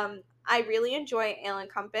 I really enjoy Ale and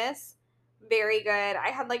Compass. Very good. I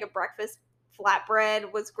had, like, a breakfast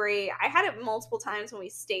flatbread. Was great. I had it multiple times when we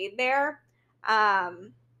stayed there.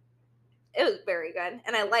 It was very good.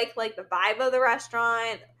 And I like the vibe of the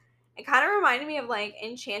restaurant. It kind of reminded me of like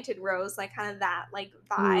Enchanted Rose, like kind of that like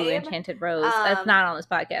vibe. Ooh, Enchanted Rose. That's not on this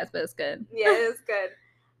podcast, but it's good. Yeah, it is good.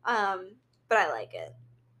 But I like it.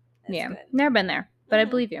 It's good. Never been there, but I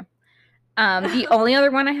believe you. The only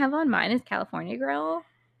other one I have on mine is California Grill.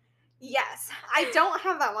 Yes, I don't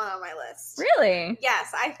have that one on my list. Really?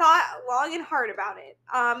 Yes, I thought long and hard about it.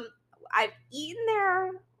 I've eaten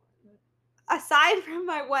there aside from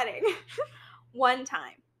my wedding one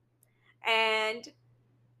time, and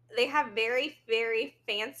they have very, very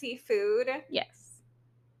fancy food. Yes.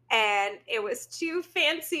 And it was too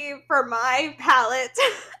fancy for my palate.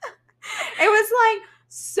 It was like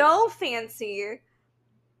so fancy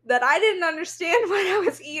that I didn't understand what I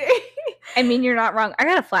was eating. I mean, you're not wrong. I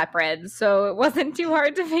got a flatbread, so it wasn't too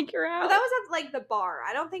hard to figure out. But that was at like the bar.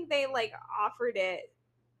 I don't think they like offered it.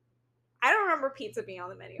 I don't remember pizza being on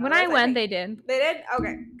the menu. When I went, they did. They did?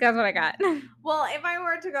 Okay. That's what I got. Well, if I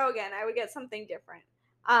were to go again, I would get something different.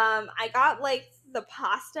 I got like the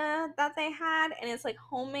pasta that they had, and it's like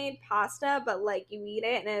homemade pasta, but like you eat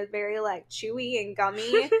it and it's very like chewy and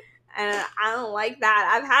gummy. And I don't like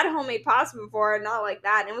that. I've had homemade pasta before, not like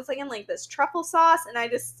that. And it was like in like this truffle sauce, and I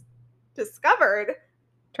just discovered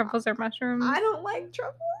truffles are mushrooms. I don't like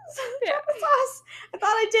truffles. Yeah. Truffle sauce. I thought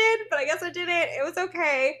I did, but I guess I didn't. It was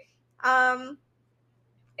okay.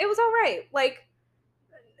 It was all right. Like,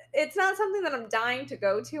 it's not something that I'm dying to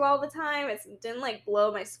go to all the time. It didn't like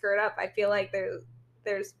blow my skirt up. I feel like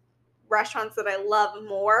there's restaurants that I love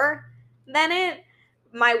more than it.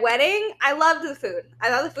 My wedding, I loved the food. I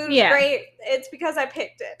thought the food was great. It's because I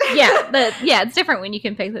picked it. It's different when you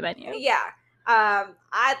can pick the menu. Yeah.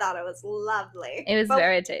 I thought it was lovely. It was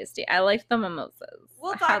very tasty. I liked the mimosas.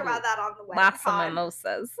 We'll talk about that on the wedding Lots of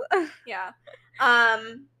mimosas. Yeah.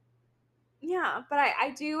 Yeah, but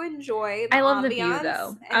I do enjoy the I love the view,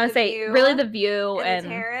 though. I would say, really the view and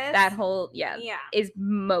that whole, is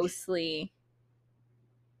mostly,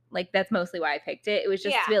 like, that's mostly why I picked it. It was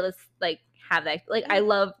just to be able to, like, have that, like, I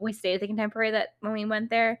love, we stayed at the Contemporary that when we went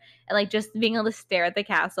there, and, like, just being able to stare at the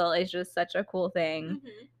castle is just such a cool thing.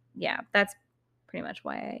 Mm-hmm. Yeah, that's pretty much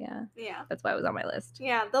why that's why it was on my list.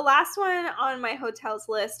 Yeah, the last one on my hotels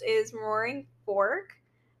list is Roaring Fork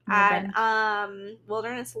at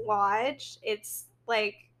Wilderness Lodge. It's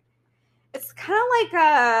like, it's kind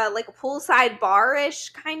of like a poolside bar-ish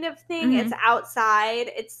kind of thing. Mm-hmm. It's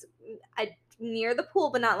outside. It's near the pool,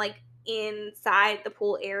 but not like inside the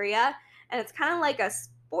pool area. And it's kind of like a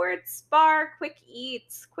sports bar, quick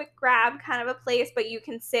eats, quick grab kind of a place, but you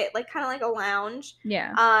can sit like kind of like a lounge.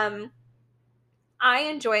 Yeah. I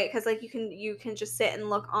enjoy it because like you can just sit and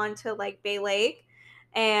look onto like Bay Lake,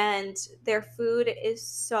 and their food is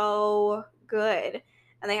so good,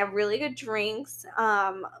 and they have really good drinks.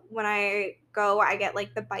 When I go, I get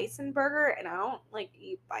like the bison burger, and I don't like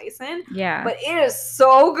eat bison. Yeah, but it is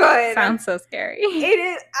so good. Sounds so scary. It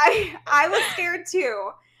is. I was scared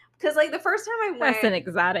too, because like the first time I went, that's an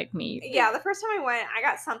exotic meat. Yeah, the first time I went, I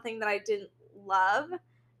got something that I didn't love.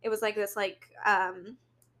 It was like this like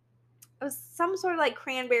it was some sort of like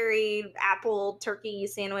cranberry apple turkey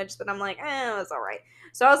sandwich that I'm like, it was all right.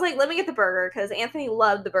 So I was like, let me get the burger, because Anthony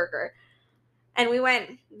loved the burger. And we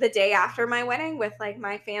went the day after my wedding with like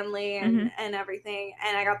my family and everything.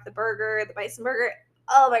 And I got the burger, the bison burger.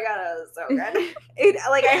 Oh my God, it was so good.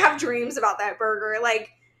 Like I have dreams about that burger.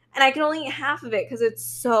 Like, and I can only eat half of it because it's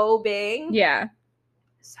so big. Yeah.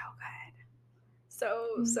 So good.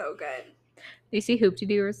 So good. Do you see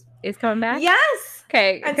Hoop-Dee-Doo is coming back? Yes.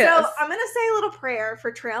 Okay. And so I'm going to say a little prayer for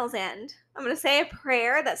Trail's End. I'm going to say a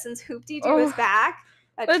prayer that since Hoop-Dee-Doo is back,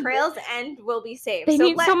 that Trail's End will be safe. They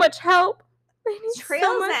need so much help. They need Trail's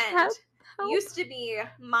so much End help. Used to be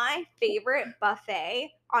my favorite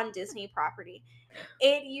buffet on Disney property.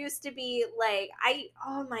 It used to be like,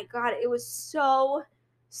 oh my God, it was so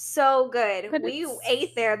So good. But we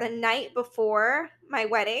ate there the night before my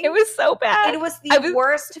wedding. It was so bad. It was the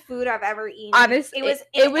worst food I've ever eaten. Honestly,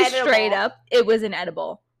 it was straight up. It was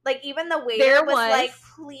inedible. Like, even the waiter was like,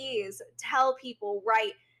 please tell people,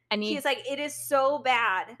 right? He's like, it is so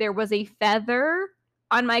bad. There was a feather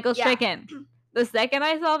on Michael's chicken. The second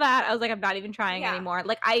I saw that, I was like, I'm not even trying anymore.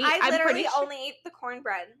 Like, I literally only ate the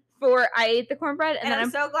cornbread. I ate the cornbread, and then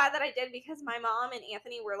I'm so glad that I did, because my mom and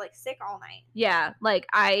Anthony were like sick all night. Yeah, like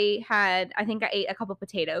I think I ate a couple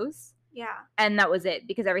potatoes. Yeah. And that was it,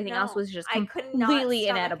 because everything else was just completely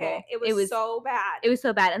inedible. It was so bad. It was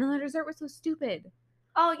so bad. And then the dessert was so stupid.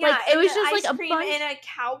 Oh yeah, like, it was just like a bunch in a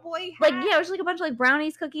cowboy hat. Like, yeah, it was like a bunch of like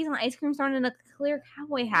brownies, cookies, and ice cream thrown in a clear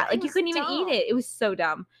cowboy hat. Like, you couldn't even eat it. It was so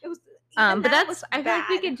dumb. It was. But that's. I feel like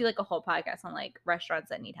we could do like a whole podcast on like restaurants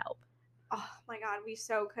that need help. Oh my god, we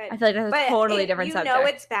so could. I feel like that's a totally different subject. You know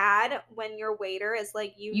it's bad when your waiter is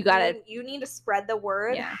like, you need to spread the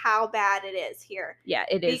word how bad it is here. Yeah,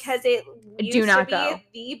 it is. Because it used to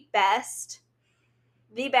be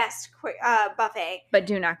the best buffet. But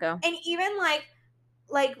do not go. And even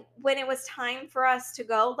like when it was time for us to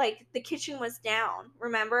go, like, the kitchen was down,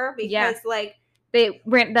 remember? Because like the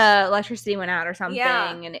electricity went out or something,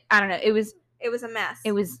 and I don't know. It was a mess.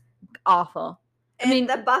 It was awful. And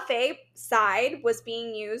the buffet side was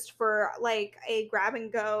being used for like a grab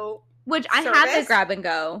and go, which I had the grab and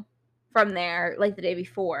go from there like the day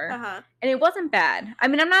before, and it wasn't bad. I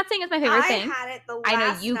mean, I'm not saying it's my favorite thing. I had it the last I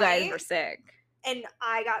know you guys night, were sick, and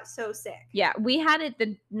I got so sick. Yeah, we had it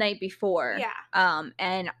the night before. Yeah,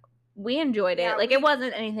 and we enjoyed it. Like, it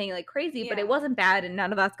wasn't anything like crazy, but it wasn't bad, and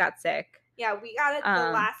none of us got sick. Yeah, we got it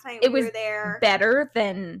the last night we were there. Better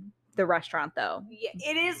than the restaurant, though. Yeah,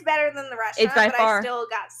 it is better than the restaurant. It's by far. I still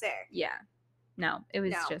got sick. Yeah, no, it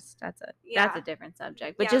was just that's a different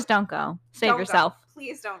subject. But just don't go. Save yourself. Go.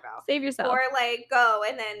 Please don't go. Save yourself. Or like go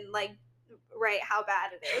and then like write how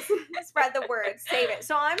bad it is. Spread the word. Save it.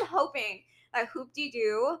 So I'm hoping that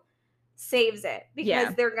Hoop-de-Doo saves it,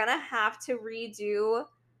 because they're gonna have to redo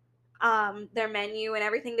their menu and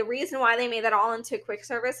everything. The reason why they made that all into quick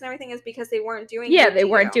service and everything is because they weren't doing they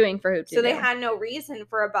weren't doing for Hoop-de-Doo. So they had no reason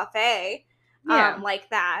for a buffet like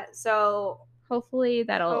that. So hopefully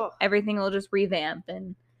everything will just revamp,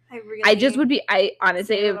 and I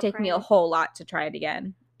honestly, it would take me a whole lot to try it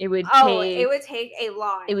again. It would take a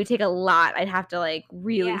lot. It would take a lot. I'd have to like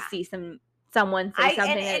really see someone say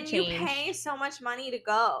something and change. You pay so much money to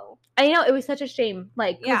go. I know, it was such a shame.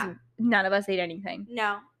 Like, because none of us ate anything.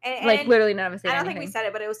 No. Like, literally none of us ate anything. I don't think we said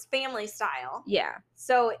it, but it was family style. Yeah.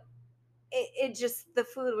 So it just, the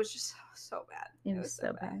food was just so bad. It was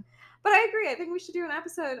so bad. But I agree. I think we should do an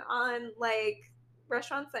episode on like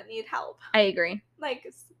restaurants that need help. I agree.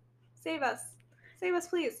 Like, save us. Save us,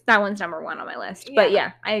 please. That one's number one on my list. Yeah. But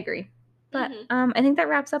yeah, I agree. But I think that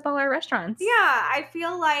wraps up all our restaurants. Yeah, I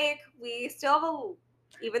feel like we still have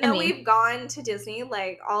even though we've gone to Disney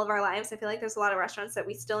like all of our lives, I feel like there's a lot of restaurants that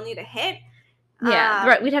we still need to hit. Yeah,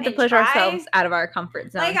 right. We'd have to push ourselves out of our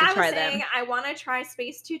comfort zone to try them. Like I was saying, I want to try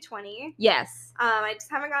Space 220. Yes. I just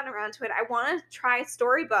haven't gotten around to it. I want to try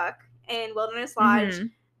Storybook and Wilderness Lodge. Mm-hmm.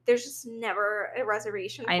 There's just never a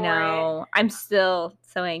reservation for it. I know. I'm still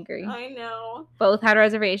so angry. I know. Both had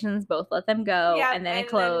reservations. Both let them go. And then it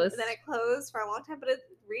closed. Then it closed for a long time, but it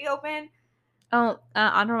reopened. Oh,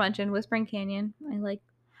 honorable mention, Whispering Canyon. I like.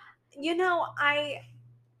 You know, I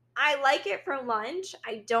like it for lunch.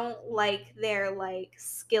 I don't like their like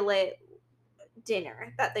skillet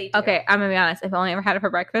dinner that they do. Okay, I'm gonna be honest. I've only ever had it for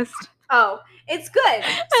breakfast. Oh, it's good.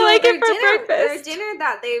 I like it for breakfast. Their dinner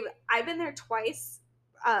that I've been there twice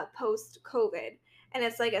post COVID, and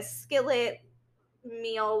it's like a skillet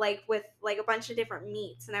meal like with like a bunch of different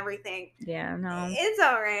meats and everything. Yeah, no. It's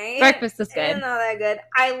alright. Breakfast is good. It's not that good.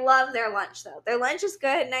 I love their lunch though. Their lunch is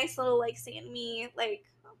good. Nice little like sand meat, like,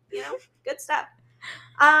 you know, good stuff.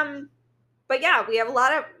 But yeah, we have a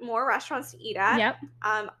lot of more restaurants to eat at. Yep.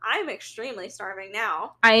 I'm extremely starving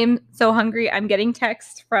now. I am so hungry. I'm getting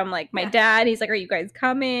texts from like my dad. He's like, "Are you guys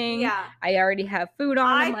coming?" Yeah. I already have food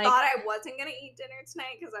on. I thought I wasn't gonna eat dinner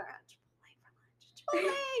tonight because I had Chipotle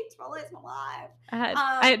for lunch. Chipotle's my life.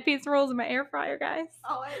 I had pizza rolls in my air fryer, guys.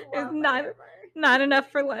 Oh, I love my air fryer. Not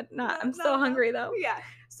enough for lunch. I'm still hungry though. Yeah.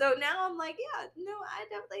 So now I'm like, no, I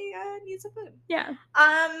definitely need some food. Yeah.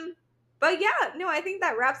 But yeah, no, I think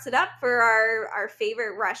that wraps it up for our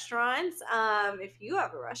favorite restaurants. If you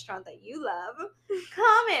have a restaurant that you love,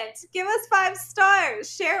 comment, give us 5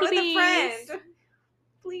 stars, share it with a friend.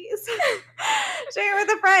 Please. Share it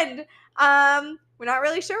with a friend. We're not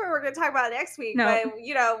really sure what we're going to talk about next week, but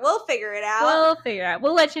you know, we'll figure it out.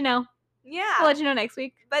 We'll let you know. Yeah. We'll let you know next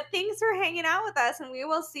week. But thanks for hanging out with us, and we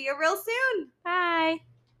will see you real soon. Bye.